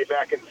Media Day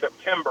back in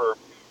September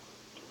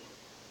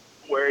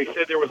where he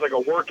said there was like a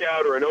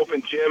workout or an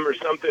open gym or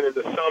something in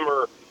the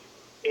summer,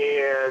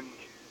 and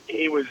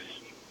he was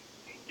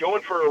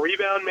going for a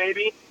rebound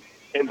maybe,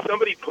 and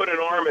somebody put an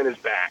arm in his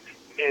back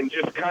and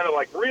just kind of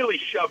like really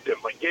shoved him,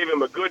 like gave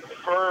him a good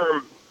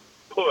firm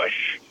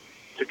push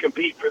to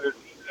compete for this.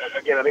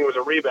 Again, I think it was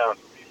a rebound.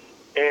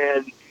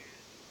 And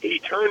he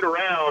turned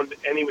around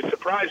and he was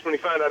surprised when he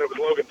found out it was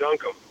Logan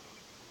Duncombe.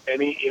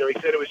 And he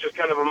said it was just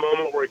kind of a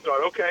moment where he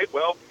thought, okay,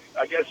 well,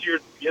 I guess you're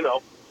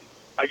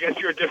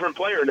a different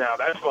player now.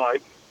 That's fine.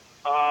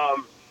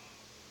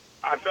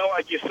 I felt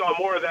like you saw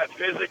more of that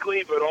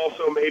physically, but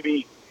also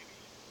maybe,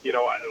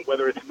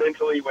 whether it's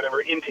mentally,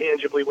 whatever,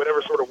 intangibly,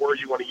 whatever sort of word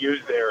you want to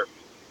use there,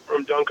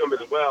 from Duncombe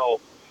as well.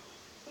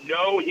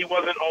 No, he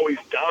wasn't always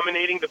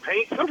dominating the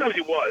paint. Sometimes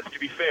he was, to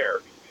be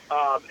fair.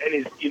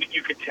 And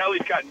you could tell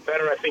he's gotten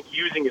better, I think,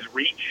 using his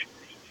reach.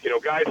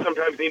 Guys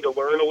sometimes need to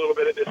learn a little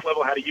bit at this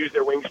level how to use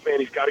their wingspan.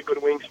 He's got a good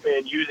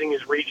wingspan, using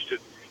his reach to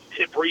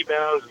tip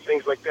rebounds and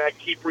things like that,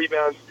 keep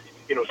rebounds,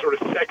 sort of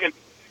second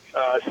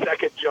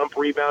jump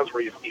rebounds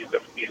where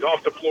he's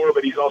off the floor,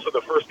 but he's also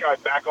the first guy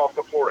back off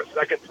the floor a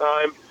second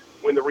time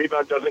when the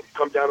rebound doesn't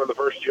come down on the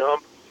first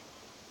jump.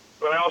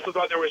 But I also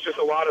thought there was just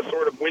a lot of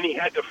sort of, when he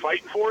had to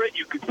fight for it,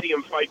 you could see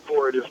him fight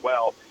for it as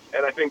well.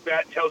 And I think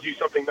that tells you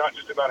something not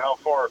just about how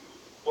far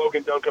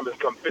Logan Duncombe has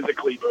come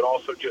physically, but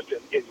also just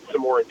in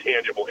some more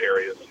intangible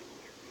areas.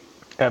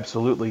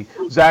 Absolutely.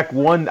 Zach,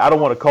 one, I don't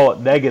want to call it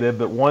negative,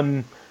 but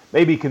one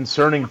maybe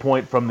concerning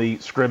point from the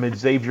scrimmage,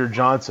 Xavier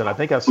Johnson. I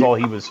think I saw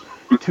he was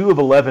 2 of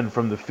 11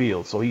 from the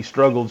field, so he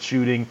struggled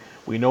shooting.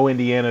 We know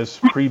Indiana's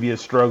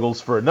previous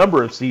struggles for a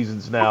number of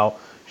seasons now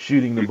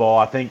shooting the ball.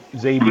 I think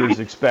Xavier's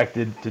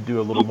expected to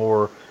do a little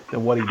more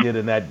than what he did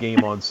in that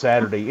game on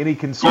Saturday. Any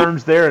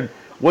concerns there? And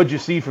what'd you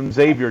see from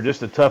Xavier?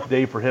 Just a tough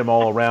day for him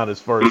all around as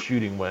far as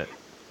shooting went.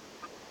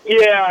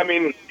 Yeah, I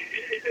mean,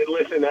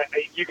 listen,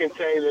 you can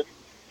say that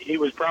he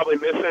was probably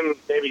missing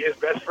maybe his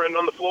best friend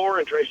on the floor,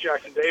 and Trace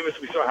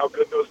Jackson-Davis. We saw how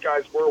good those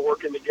guys were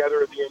working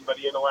together by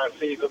the end of last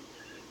season.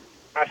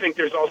 I think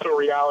there's also a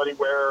reality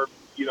where,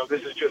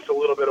 this is just a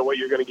little bit of what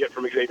you're going to get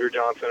from Xavier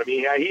Johnson. I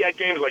mean, he had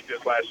games like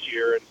this last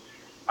year, and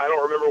I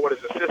don't remember what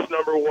his assist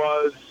number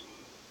was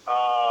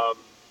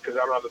because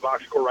I don't have the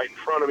box score right in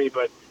front of me,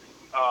 but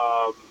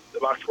the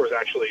box score is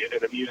actually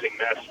an amusing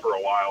mess for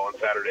a while on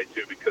Saturday,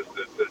 too, because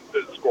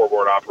the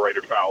scoreboard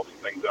operator fouls and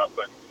things up.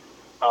 But,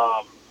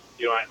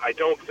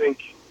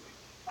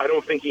 I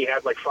don't think he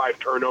had like 5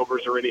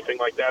 turnovers or anything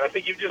like that. I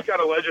think you've just got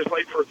to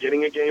legislate for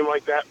getting a game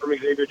like that from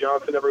Xavier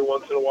Johnson every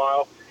once in a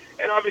while.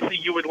 And obviously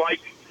you would like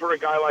for a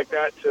guy like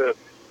that to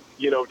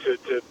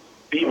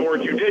be more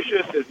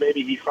judicious as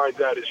maybe he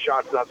finds out his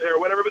shot's not there or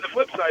whatever. But the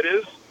flip side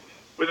is,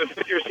 with a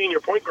fifth-year senior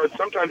point guard,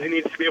 sometimes he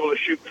needs to be able to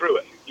shoot through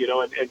it,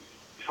 and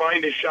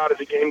find his shot as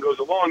the game goes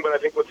along. But I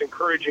think what's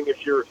encouraging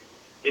if you're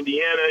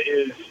Indiana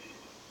is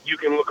you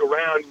can look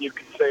around and you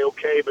can say,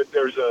 okay, but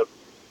there's a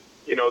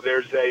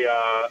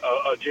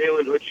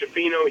Jalen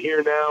Hood-Schifino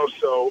here now,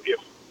 so if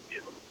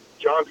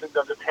Johnson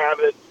doesn't have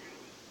it,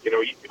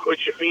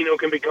 Hood-Schifino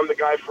can become the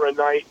guy for a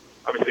night.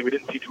 Obviously, we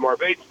didn't see Tamar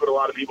Bates, but a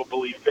lot of people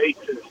believe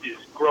Bates is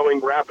growing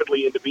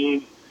rapidly into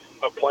being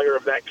a player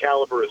of that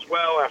caliber as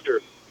well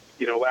after,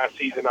 last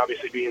season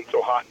obviously being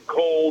so hot and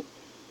cold.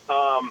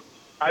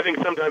 I think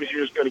sometimes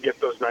you're just going to get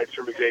those nights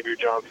from Xavier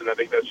Johnson. I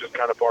think that's just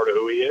kind of part of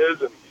who he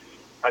is, and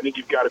I think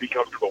you've got to be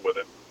comfortable with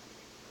it.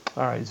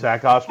 All right,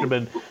 Zach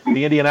Osterman,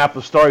 the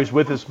Indianapolis Star, is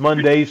with us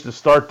Mondays to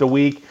start the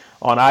week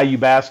on IU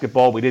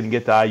basketball. We didn't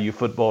get to IU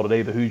football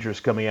today. The Hoosiers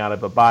coming out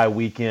of a bye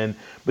weekend.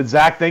 But,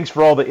 Zach, thanks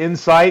for all the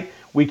insight.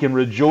 We can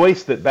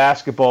rejoice that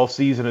basketball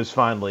season is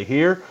finally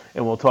here,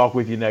 and we'll talk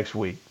with you next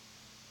week.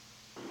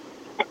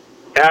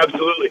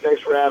 Absolutely.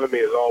 Thanks for having me,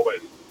 as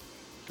always.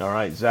 All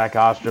right, Zach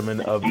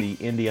Osterman of the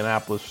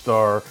Indianapolis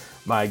Star,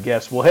 my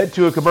guest. We'll head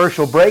to a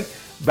commercial break.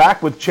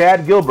 Back with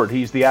Chad Gilbert.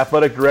 He's the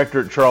athletic director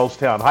at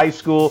Charlestown High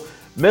School,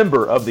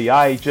 member of the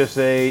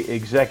IHSA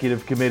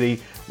Executive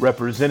Committee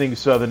representing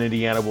Southern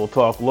Indiana. We'll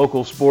talk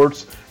local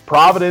sports.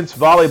 Providence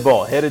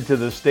Volleyball headed to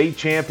the state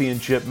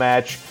championship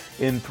match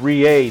in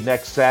 3A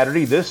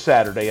this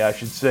Saturday, I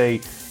should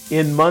say,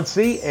 in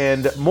Muncie,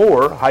 and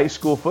more high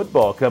school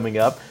football coming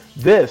up.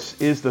 This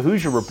is the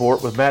Hoosier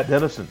Report with Matt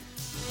Dennison.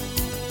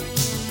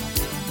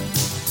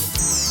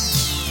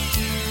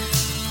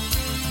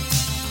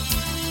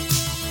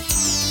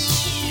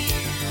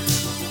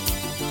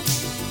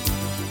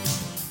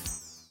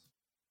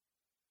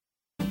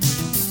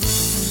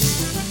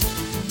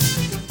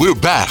 We're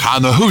back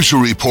on the Hoosier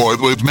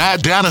Report with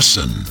Matt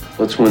Dennison.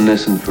 Let's win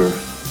this one for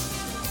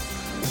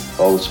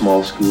all the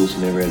small schools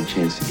who never had a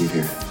chance to get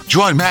here.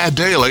 Join Matt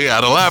daily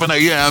at 11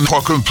 a.m.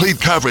 for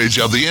complete coverage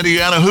of the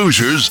Indiana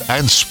Hoosiers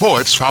and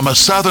sports from a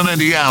Southern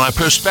Indiana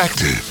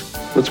perspective.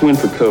 Let's win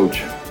for Coach,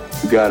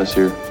 who got us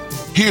here.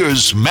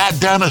 Here's Matt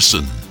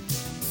Dennison.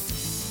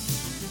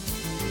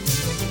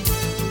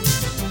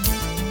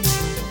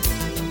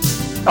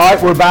 All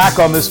right, we're back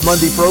on this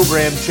Monday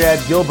program.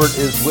 Chad Gilbert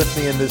is with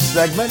me in this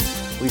segment.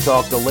 We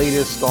talk the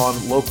latest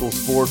on local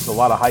sports, a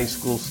lot of high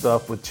school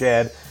stuff with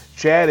Chad.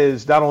 Chad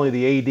is not only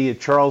the AD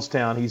at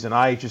Charlestown, he's an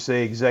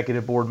IHSA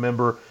executive board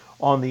member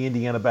on the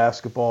Indiana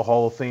Basketball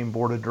Hall of Fame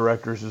Board of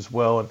Directors as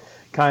well, and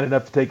kind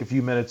enough to take a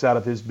few minutes out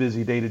of his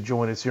busy day to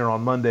join us here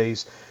on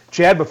Mondays.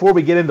 Chad, before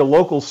we get into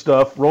local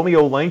stuff,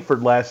 Romeo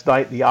Langford last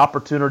night, the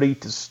opportunity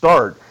to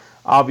start,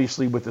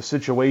 obviously with the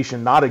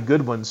situation, not a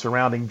good one,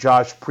 surrounding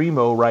Josh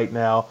Primo right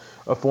now,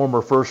 a former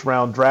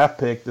first-round draft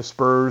pick. The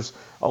Spurs,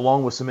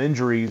 along with some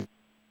injuries,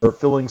 are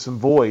filling some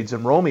voids.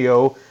 And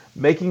Romeo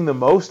making the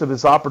most of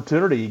his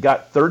opportunity. He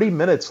got 30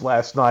 minutes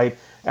last night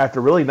after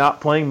really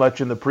not playing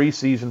much in the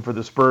preseason for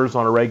the Spurs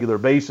on a regular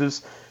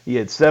basis. He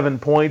had 7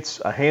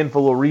 points, a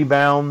handful of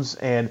rebounds,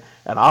 and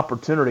an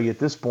opportunity at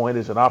this point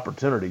is an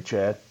opportunity,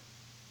 Chad.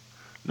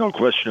 No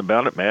question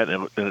about it, Matt.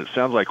 And it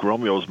sounds like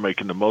Romeo's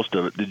making the most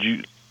of it. Did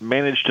you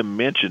manage to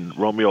mention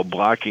Romeo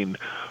blocking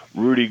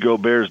Rudy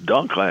Gobert's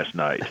dunk last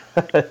night?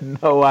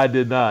 No, I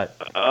did not.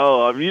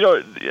 Oh,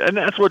 and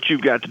that's what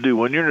you've got to do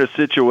when you're in a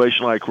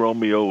situation like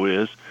Romeo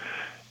is.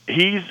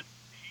 He's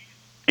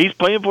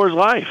playing for his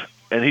life,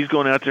 and he's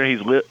going out there.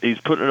 He's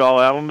putting it all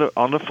out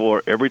on the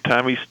floor every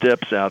time he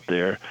steps out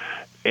there,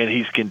 and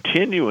he's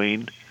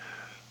continuing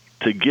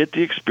to get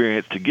the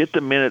experience, to get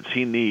the minutes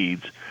he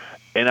needs.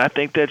 And I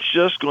think that's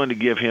just going to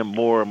give him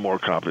more and more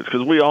confidence,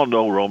 because we all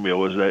know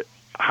Romeo is the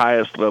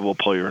highest level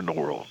player in the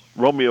world.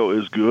 Romeo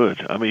is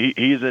good. I mean,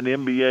 he's an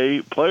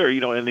NBA player,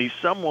 and he's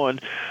someone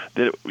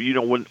that,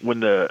 when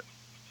the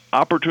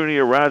opportunity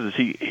arises,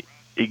 he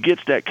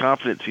gets that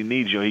confidence he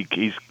needs.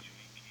 He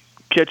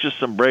catches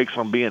some breaks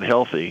on being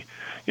healthy.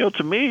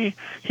 To me,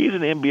 he's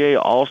an NBA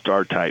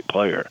all-star type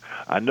player.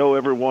 I know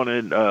everyone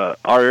in our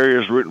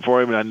area is rooting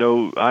for him, and I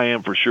know I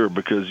am for sure,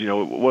 because,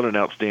 what an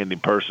outstanding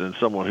person and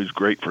someone who's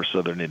great for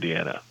Southern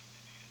Indiana.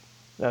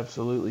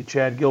 Absolutely.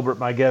 Chad Gilbert,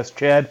 my guest.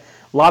 Chad,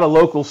 a lot of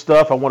local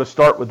stuff. I want to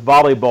start with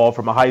volleyball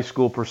from a high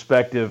school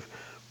perspective.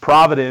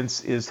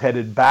 Providence is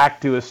headed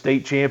back to a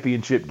state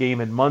championship game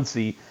in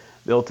Muncie.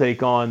 They'll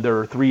take on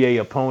their 3A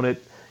opponent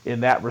in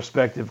that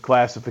respective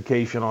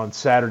classification on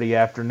Saturday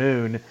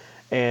afternoon.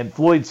 And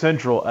Floyd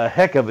Central, a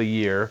heck of a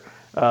year,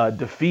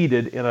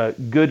 defeated in a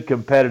good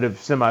competitive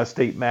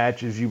semi-state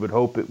match, as you would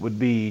hope it would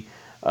be,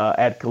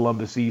 at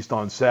Columbus East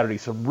on Saturday.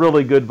 Some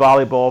really good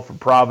volleyball from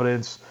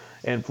Providence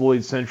and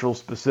Floyd Central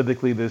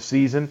specifically this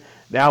season.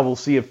 Now we'll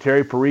see if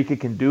Terry Perica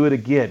can do it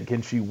again.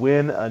 Can she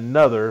win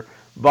another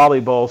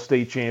volleyball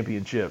state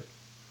championship?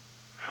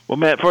 Well,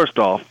 Matt, first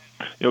off,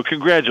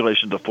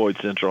 congratulations to Floyd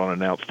Central on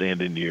an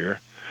outstanding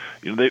year.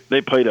 They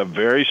played a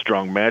very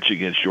strong match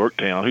against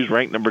Yorktown, who's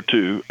ranked number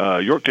 2.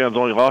 Yorktown's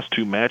only lost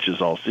 2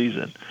 matches all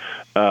season.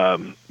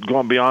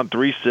 Going beyond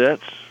 3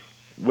 sets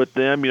with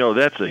them,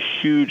 that's a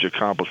huge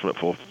accomplishment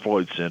for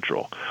Floyd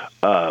Central.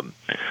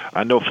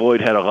 I know Floyd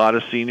had a lot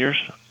of seniors,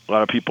 a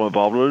lot of people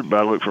involved with it,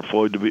 but I look for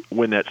Floyd to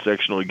win that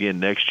sectional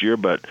again next year.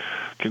 But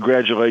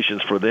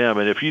congratulations for them.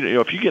 And if you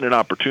get an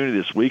opportunity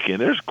this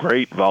weekend, there's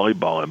great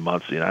volleyball in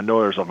Muncie, and I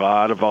know there's a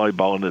lot of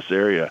volleyball in this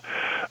area.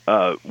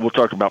 We'll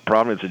talk about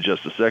Providence in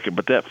just a second,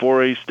 but that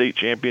 4A state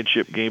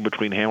championship game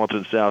between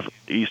Hamilton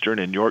Southeastern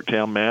and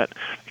Yorktown, Matt,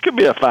 it could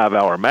be a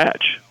 5-hour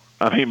match.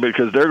 I mean,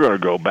 because they're going to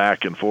go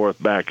back and forth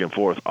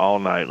all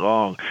night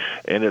long,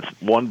 and it's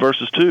 1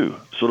 versus 2.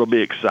 So it'll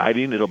be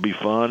exciting, it'll be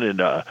fun,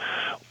 and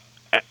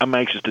I'm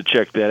anxious to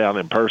check that out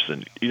in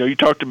person. You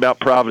talked about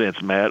Providence,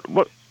 Matt.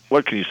 What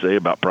can you say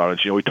about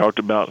Providence? We talked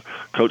about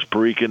Coach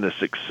Perica and the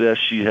success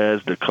she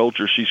has, the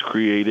culture she's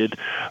created,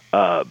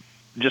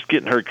 just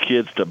getting her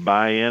kids to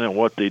buy in and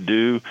what they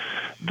do.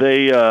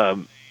 They,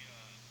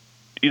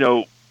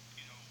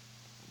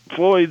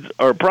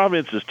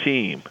 Providence's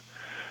team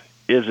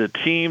is a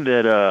team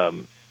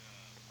that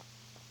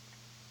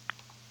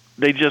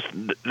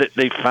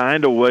they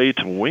find a way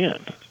to win.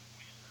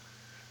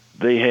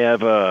 They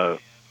have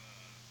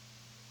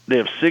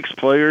 6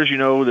 players,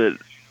 that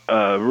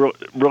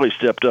really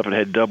stepped up and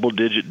had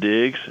double-digit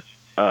digs.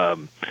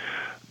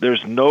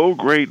 There's no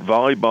great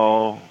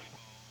volleyball.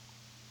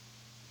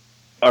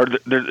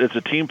 It's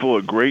a team full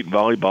of great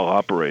volleyball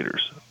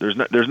operators. There's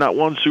not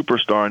one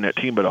superstar in that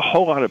team, but a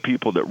whole lot of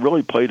people that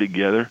really play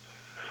together,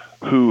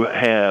 who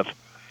have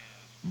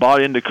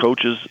bought into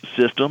Coach's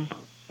system,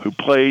 who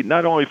play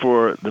not only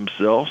for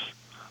themselves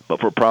but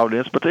for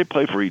Providence, but they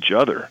play for each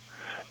other.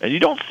 And you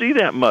don't see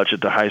that much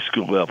at the high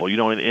school level,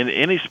 in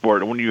any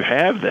sport. And when you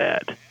have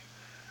that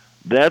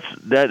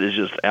is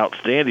just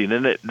outstanding.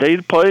 And they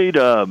played,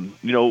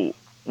 Weibo,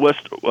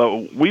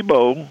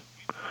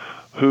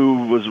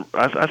 who was,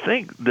 I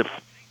think,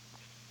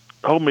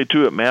 hold me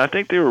to it, man. I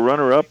think they were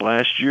runner-up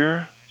last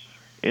year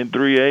in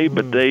 3A,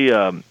 but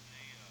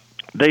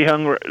they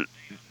hung.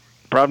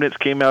 Providence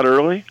came out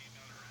early.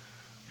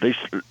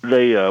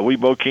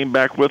 Weibo came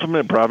back with them,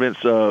 and Providence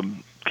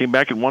came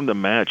back and won the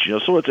match.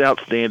 So it's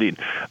outstanding.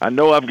 I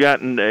know I've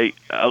gotten a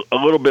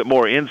little bit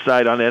more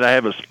insight on that. I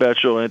have a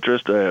special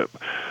interest.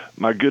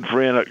 My good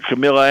friend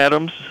Camilla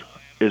Adams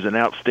is an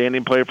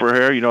outstanding player for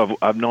her.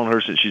 I've known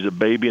her since she's a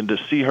baby, and to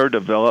see her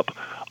develop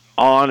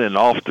on and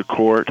off the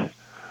court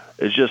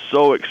is just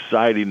so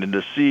exciting. And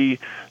to see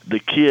the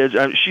kids,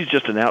 I mean, she's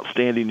just an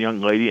outstanding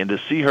young lady, and to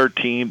see her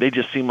team, they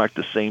just seem like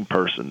the same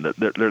person.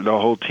 The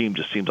whole team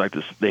just seems like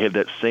this. They have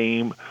that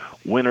same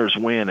winners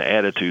win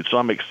attitude. So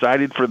I'm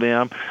excited for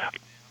them.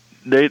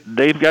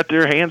 They've got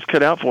their hands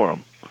cut out for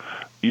them.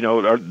 You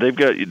know, they've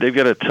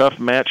got a tough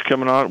match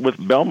coming on with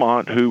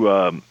Belmont, who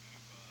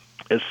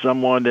is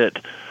someone that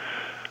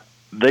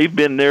they've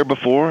been there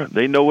before.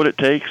 They know what it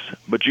takes,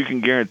 but you can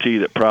guarantee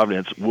that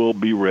Providence will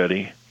be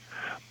ready.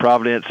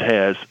 Providence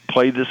has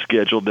played the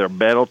schedule. They're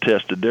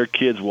battle-tested. Their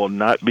kids will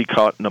not be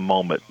caught in a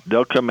moment.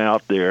 They'll come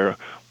out there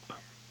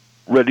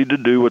ready to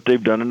do what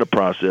they've done in the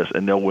process,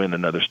 and they'll win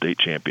another state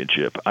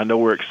championship. I know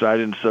we're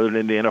excited in Southern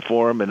Indiana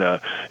for them,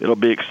 and it'll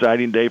be an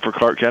exciting day for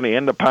Clark County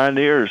and the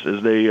Pioneers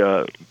as they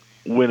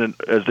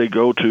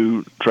go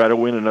to try to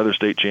win another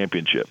state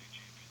championship.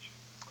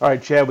 All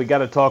right, Chad, we got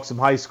to talk some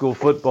high school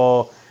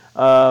football.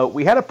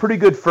 We had a pretty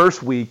good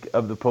first week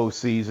of the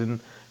postseason.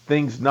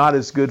 Things not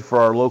as good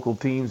for our local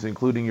teams,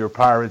 including your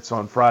Pirates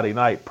on Friday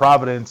night.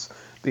 Providence,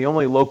 the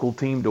only local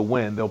team to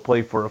win. They'll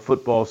play for a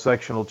football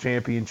sectional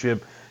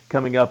championship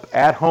coming up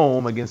at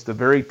home against a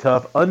very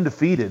tough,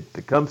 undefeated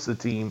Tecumseh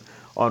team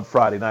on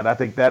Friday night. I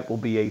think that will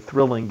be a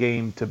thrilling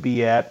game to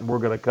be at, and we're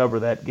going to cover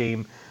that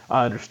game,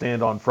 I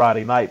understand, on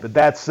Friday night. But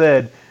that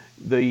said,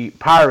 the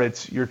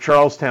Pirates, your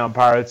Charlestown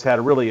Pirates,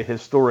 had really a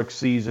historic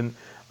season,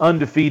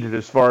 undefeated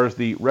as far as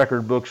the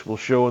record books will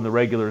show in the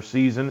regular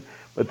season,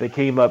 but they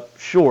came up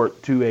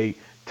short to a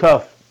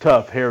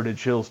tough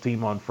Heritage Hills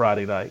team on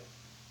Friday night.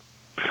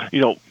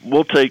 You know,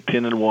 we'll take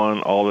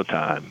 10-1 all the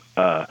time.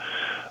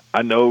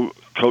 I know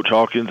Coach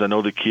Hawkins, I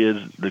know the kids,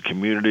 the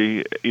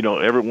community, you know,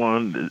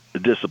 everyone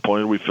is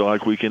disappointed. We feel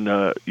like we can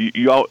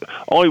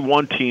only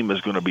one team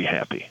is going to be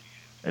happy,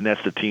 and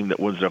that's the team that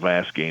wins their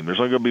last game. There's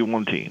only going to be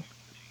one team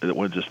that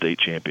wins the state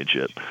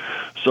championship.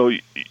 So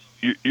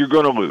you're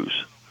going to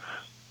lose.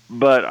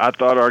 But I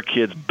thought our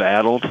kids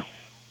battled.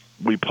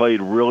 We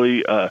played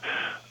really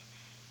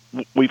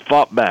we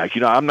fought back.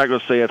 You know, I'm not going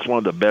to say that's one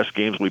of the best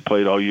games we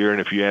played all year,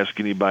 and if you ask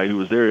anybody who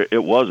was there,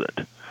 it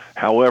wasn't.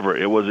 However,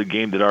 it was a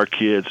game that our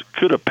kids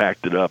could have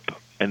packed it up,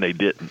 and they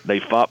didn't. They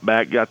fought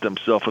back, got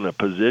themselves in a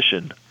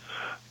position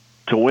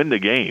to win the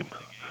game.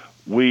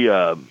 We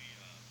a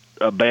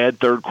bad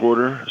third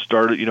quarter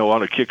started, you know,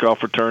 on a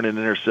kickoff return and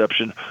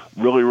interception,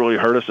 really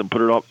hurt us and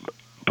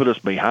put us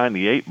behind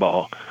the 8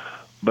 ball.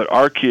 But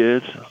our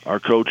kids, our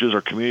coaches,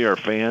 our community, our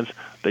fans,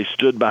 they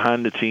stood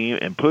behind the team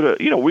and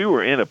we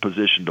were in a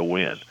position to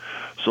win.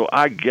 So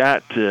I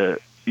got to,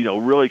 you know,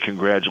 really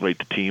congratulate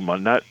the team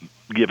on not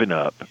giving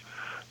up,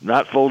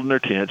 not folding their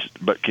tents,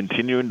 but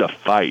continuing to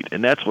fight.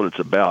 And that's what it's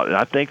about. And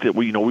I think that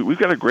we've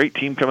got a great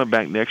team coming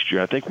back next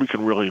year. I think we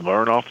can really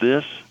learn off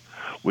this.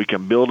 We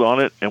can build on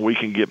it, and we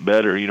can get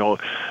better. You know,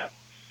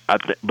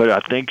 but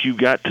I think you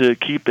got to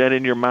keep that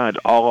in your mind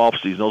all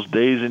offseason, those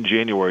days in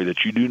January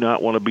that you do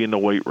not want to be in the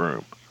weight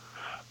room,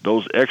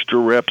 those extra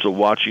reps of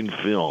watching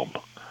film.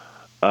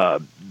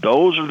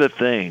 Those are the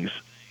things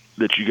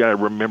that you got to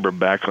remember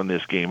back on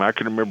this game. I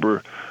can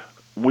remember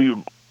we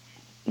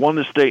won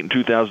the state in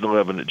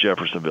 2011 at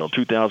Jeffersonville.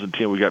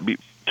 2010, we got beat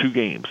 2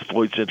 games.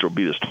 Floyd Central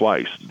beat us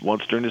twice,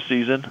 once during the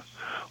season,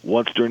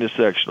 once during the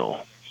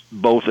sectional.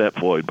 Both at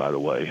Floyd, by the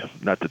way.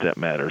 Not that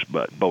matters,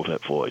 but both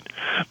at Floyd.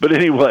 But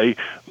anyway,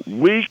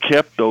 we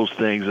kept those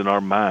things in our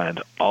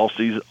mind all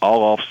season,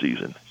 all off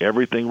season.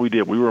 Everything we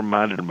did, we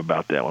reminded them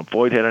about that. When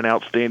Floyd had an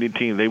outstanding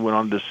team, they went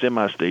on to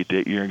semi-state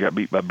that year and got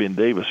beat by Ben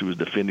Davis, who was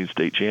defending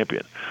state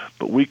champion.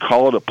 But we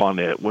called upon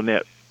that when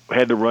that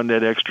had to run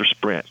that extra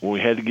sprint, when we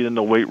had to get in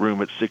the weight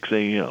room at 6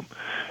 a.m.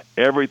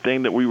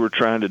 Everything that we were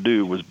trying to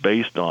do was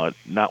based on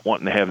not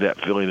wanting to have that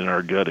feeling in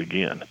our gut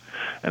again.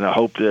 And I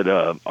hope that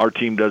our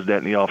team does that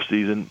in the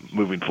offseason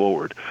moving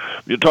forward.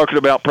 You're talking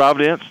about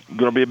Providence,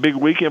 going to be a big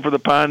weekend for the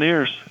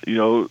Pioneers, you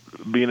know,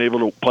 being able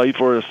to play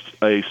for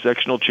a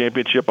sectional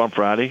championship on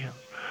Friday,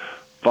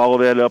 follow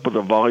that up with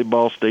the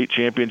volleyball state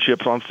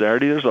championships on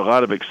Saturday. There's a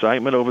lot of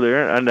excitement over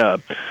there.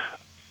 And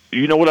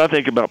you know what I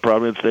think about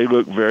Providence? They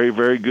look very,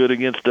 very good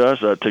against us.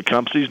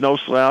 Tecumseh's no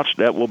slouch.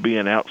 That will be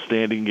an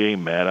outstanding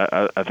game, Matt.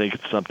 I think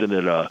it's something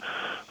that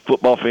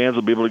football fans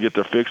will be able to get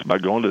their fix by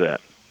going to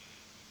that.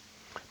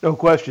 No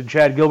question.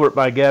 Chad Gilbert,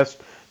 my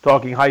guest,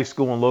 talking high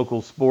school and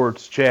local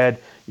sports. Chad,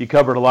 you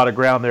covered a lot of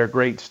ground there.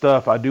 Great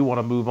stuff. I do want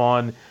to move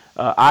on.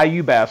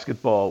 IU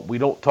basketball. We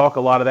don't talk a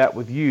lot of that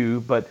with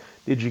you, but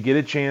did you get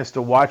a chance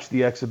to watch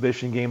the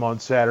exhibition game on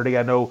Saturday?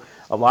 I know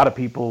a lot of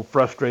people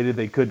frustrated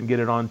they couldn't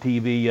get it on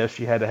TV. Yes,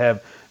 you had to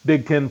have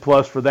Big Ten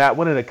Plus for that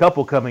one and a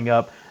couple coming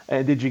up.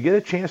 And did you get a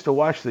chance to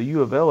watch the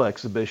U of L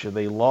exhibition?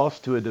 They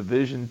lost to a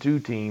Division II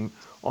team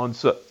on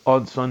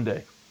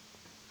Sunday.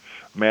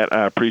 Matt,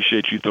 I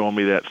appreciate you throwing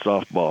me that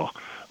softball.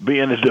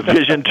 Being a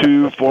Division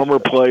II former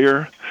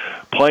player,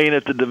 playing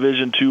at the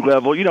Division II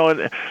level, you know,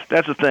 and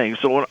that's the thing.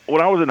 So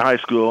when I was in high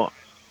school,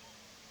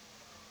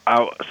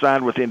 I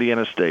signed with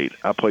Indiana State.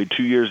 I played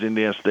 2 years at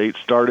Indiana State,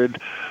 started,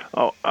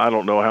 I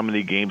don't know how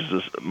many games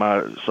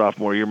my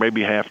sophomore year,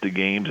 maybe half the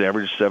games,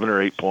 averaged 7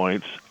 or 8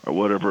 points or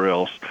whatever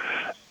else.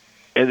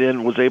 and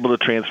then was able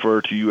to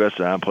transfer to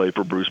USI and play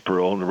for Bruce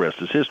Pearl, and the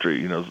rest is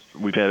history.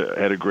 We've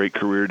had a great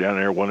career down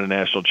there, won a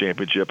national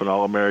championship, an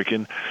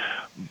All-American.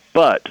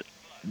 But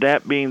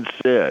that being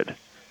said,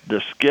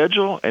 the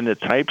schedule and the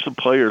types of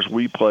players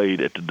we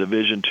played at the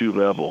Division II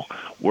level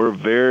were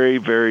very,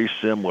 very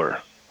similar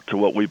to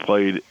what we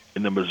played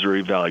in the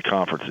Missouri Valley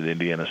Conference at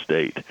Indiana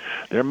State.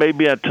 There may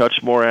be a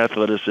touch more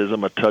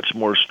athleticism, a touch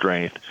more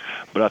strength,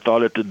 but I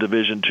thought at the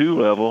Division II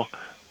level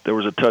there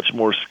was a touch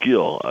more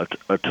skill,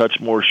 a touch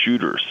more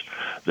shooters.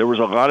 There was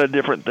a lot of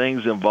different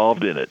things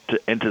involved in it.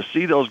 And to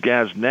see those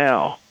guys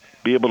now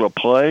be able to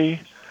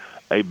play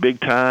a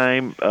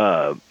big-time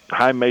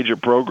high major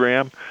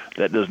program,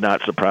 that does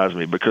not surprise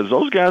me because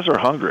those guys are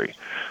hungry.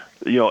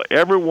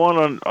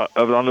 Everyone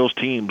on those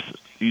teams,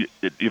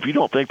 if you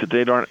don't think that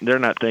they're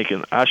not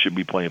thinking, I should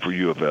be playing for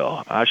U of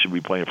L, I should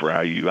be playing for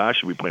IU, I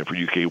should be playing for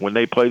UK. When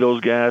they play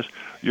those guys,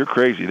 you're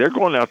crazy. They're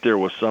going out there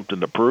with something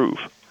to prove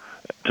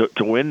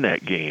to win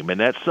that game, and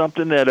that's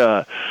something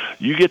that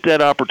you get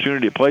that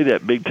opportunity to play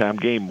that big-time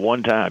game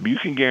one time. You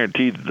can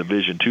guarantee the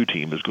Division II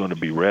team is going to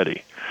be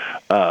ready.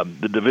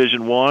 The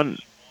Division I,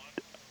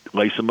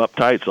 lace them up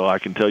tight, so I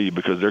can tell you,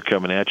 because they're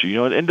coming at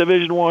you. In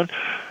Division I,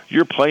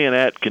 you're playing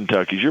at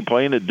Kentucky's, you're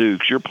playing at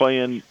Duke's, you're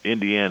playing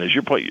Indiana's,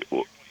 you're playing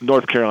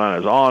North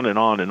Carolina's, on and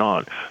on and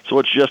on. So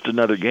it's just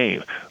another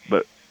game.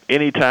 But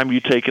anytime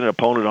you take an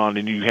opponent on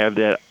and you have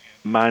that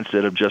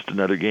mindset of just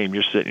another game,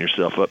 you're setting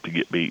yourself up to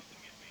get beat.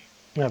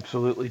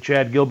 Absolutely.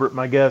 Chad Gilbert,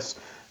 my guest.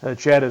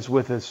 Chad is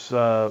with us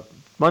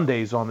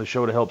Mondays on the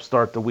show to help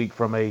start the week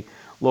from a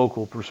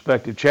local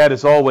perspective. Chad,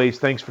 as always,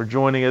 thanks for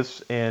joining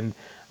us, and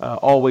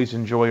always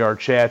enjoy our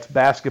chats.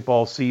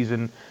 Basketball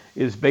season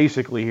is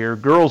basically here.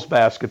 Girls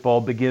basketball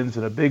begins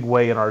in a big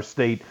way in our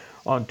state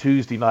on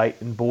Tuesday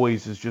night, and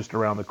boys is just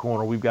around the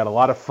corner. We've got a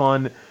lot of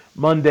fun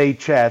Monday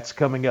chats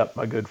coming up,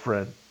 my good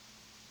friend.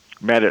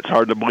 Matt, it's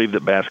hard to believe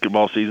that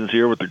basketball season's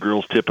here with the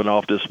girls tipping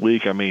off this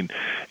week. I mean,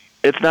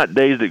 it's not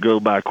days that go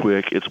by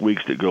quick, it's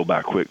weeks that go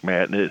by quick,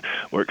 Matt. And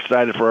we're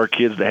excited for our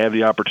kids to have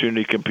the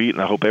opportunity to compete,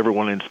 and I hope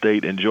everyone in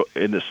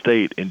the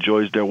state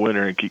enjoys their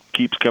winter and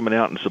keeps coming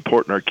out and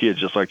supporting our kids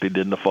just like they did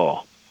in the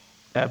fall.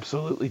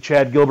 Absolutely.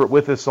 Chad Gilbert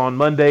with us on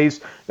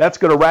Mondays. That's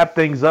going to wrap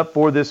things up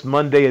for this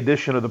Monday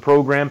edition of the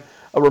program.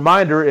 A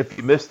reminder, if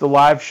you missed the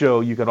live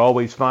show, you can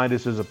always find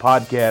us as a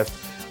podcast.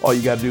 All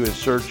you got to do is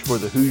search for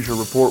the Hoosier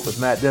Report with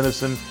Matt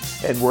Dennison,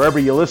 and wherever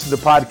you listen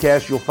to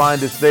podcasts, you'll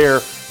find us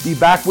there. Be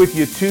back with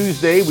you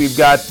Tuesday. We've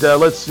got,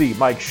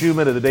 Mike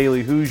Schumann of the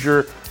Daily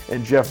Hoosier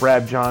and Jeff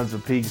Rabjohns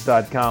of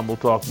Peaks.com. We'll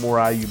talk more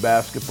IU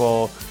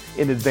basketball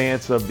in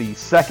advance of the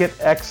second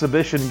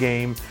exhibition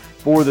game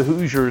for the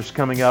Hoosiers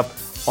coming up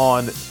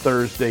on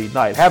Thursday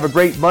night. Have a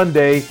great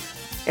Monday,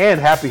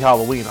 and happy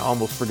Halloween. I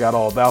almost forgot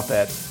all about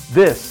that.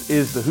 This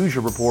is the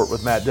Hoosier Report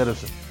with Matt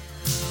Dennison.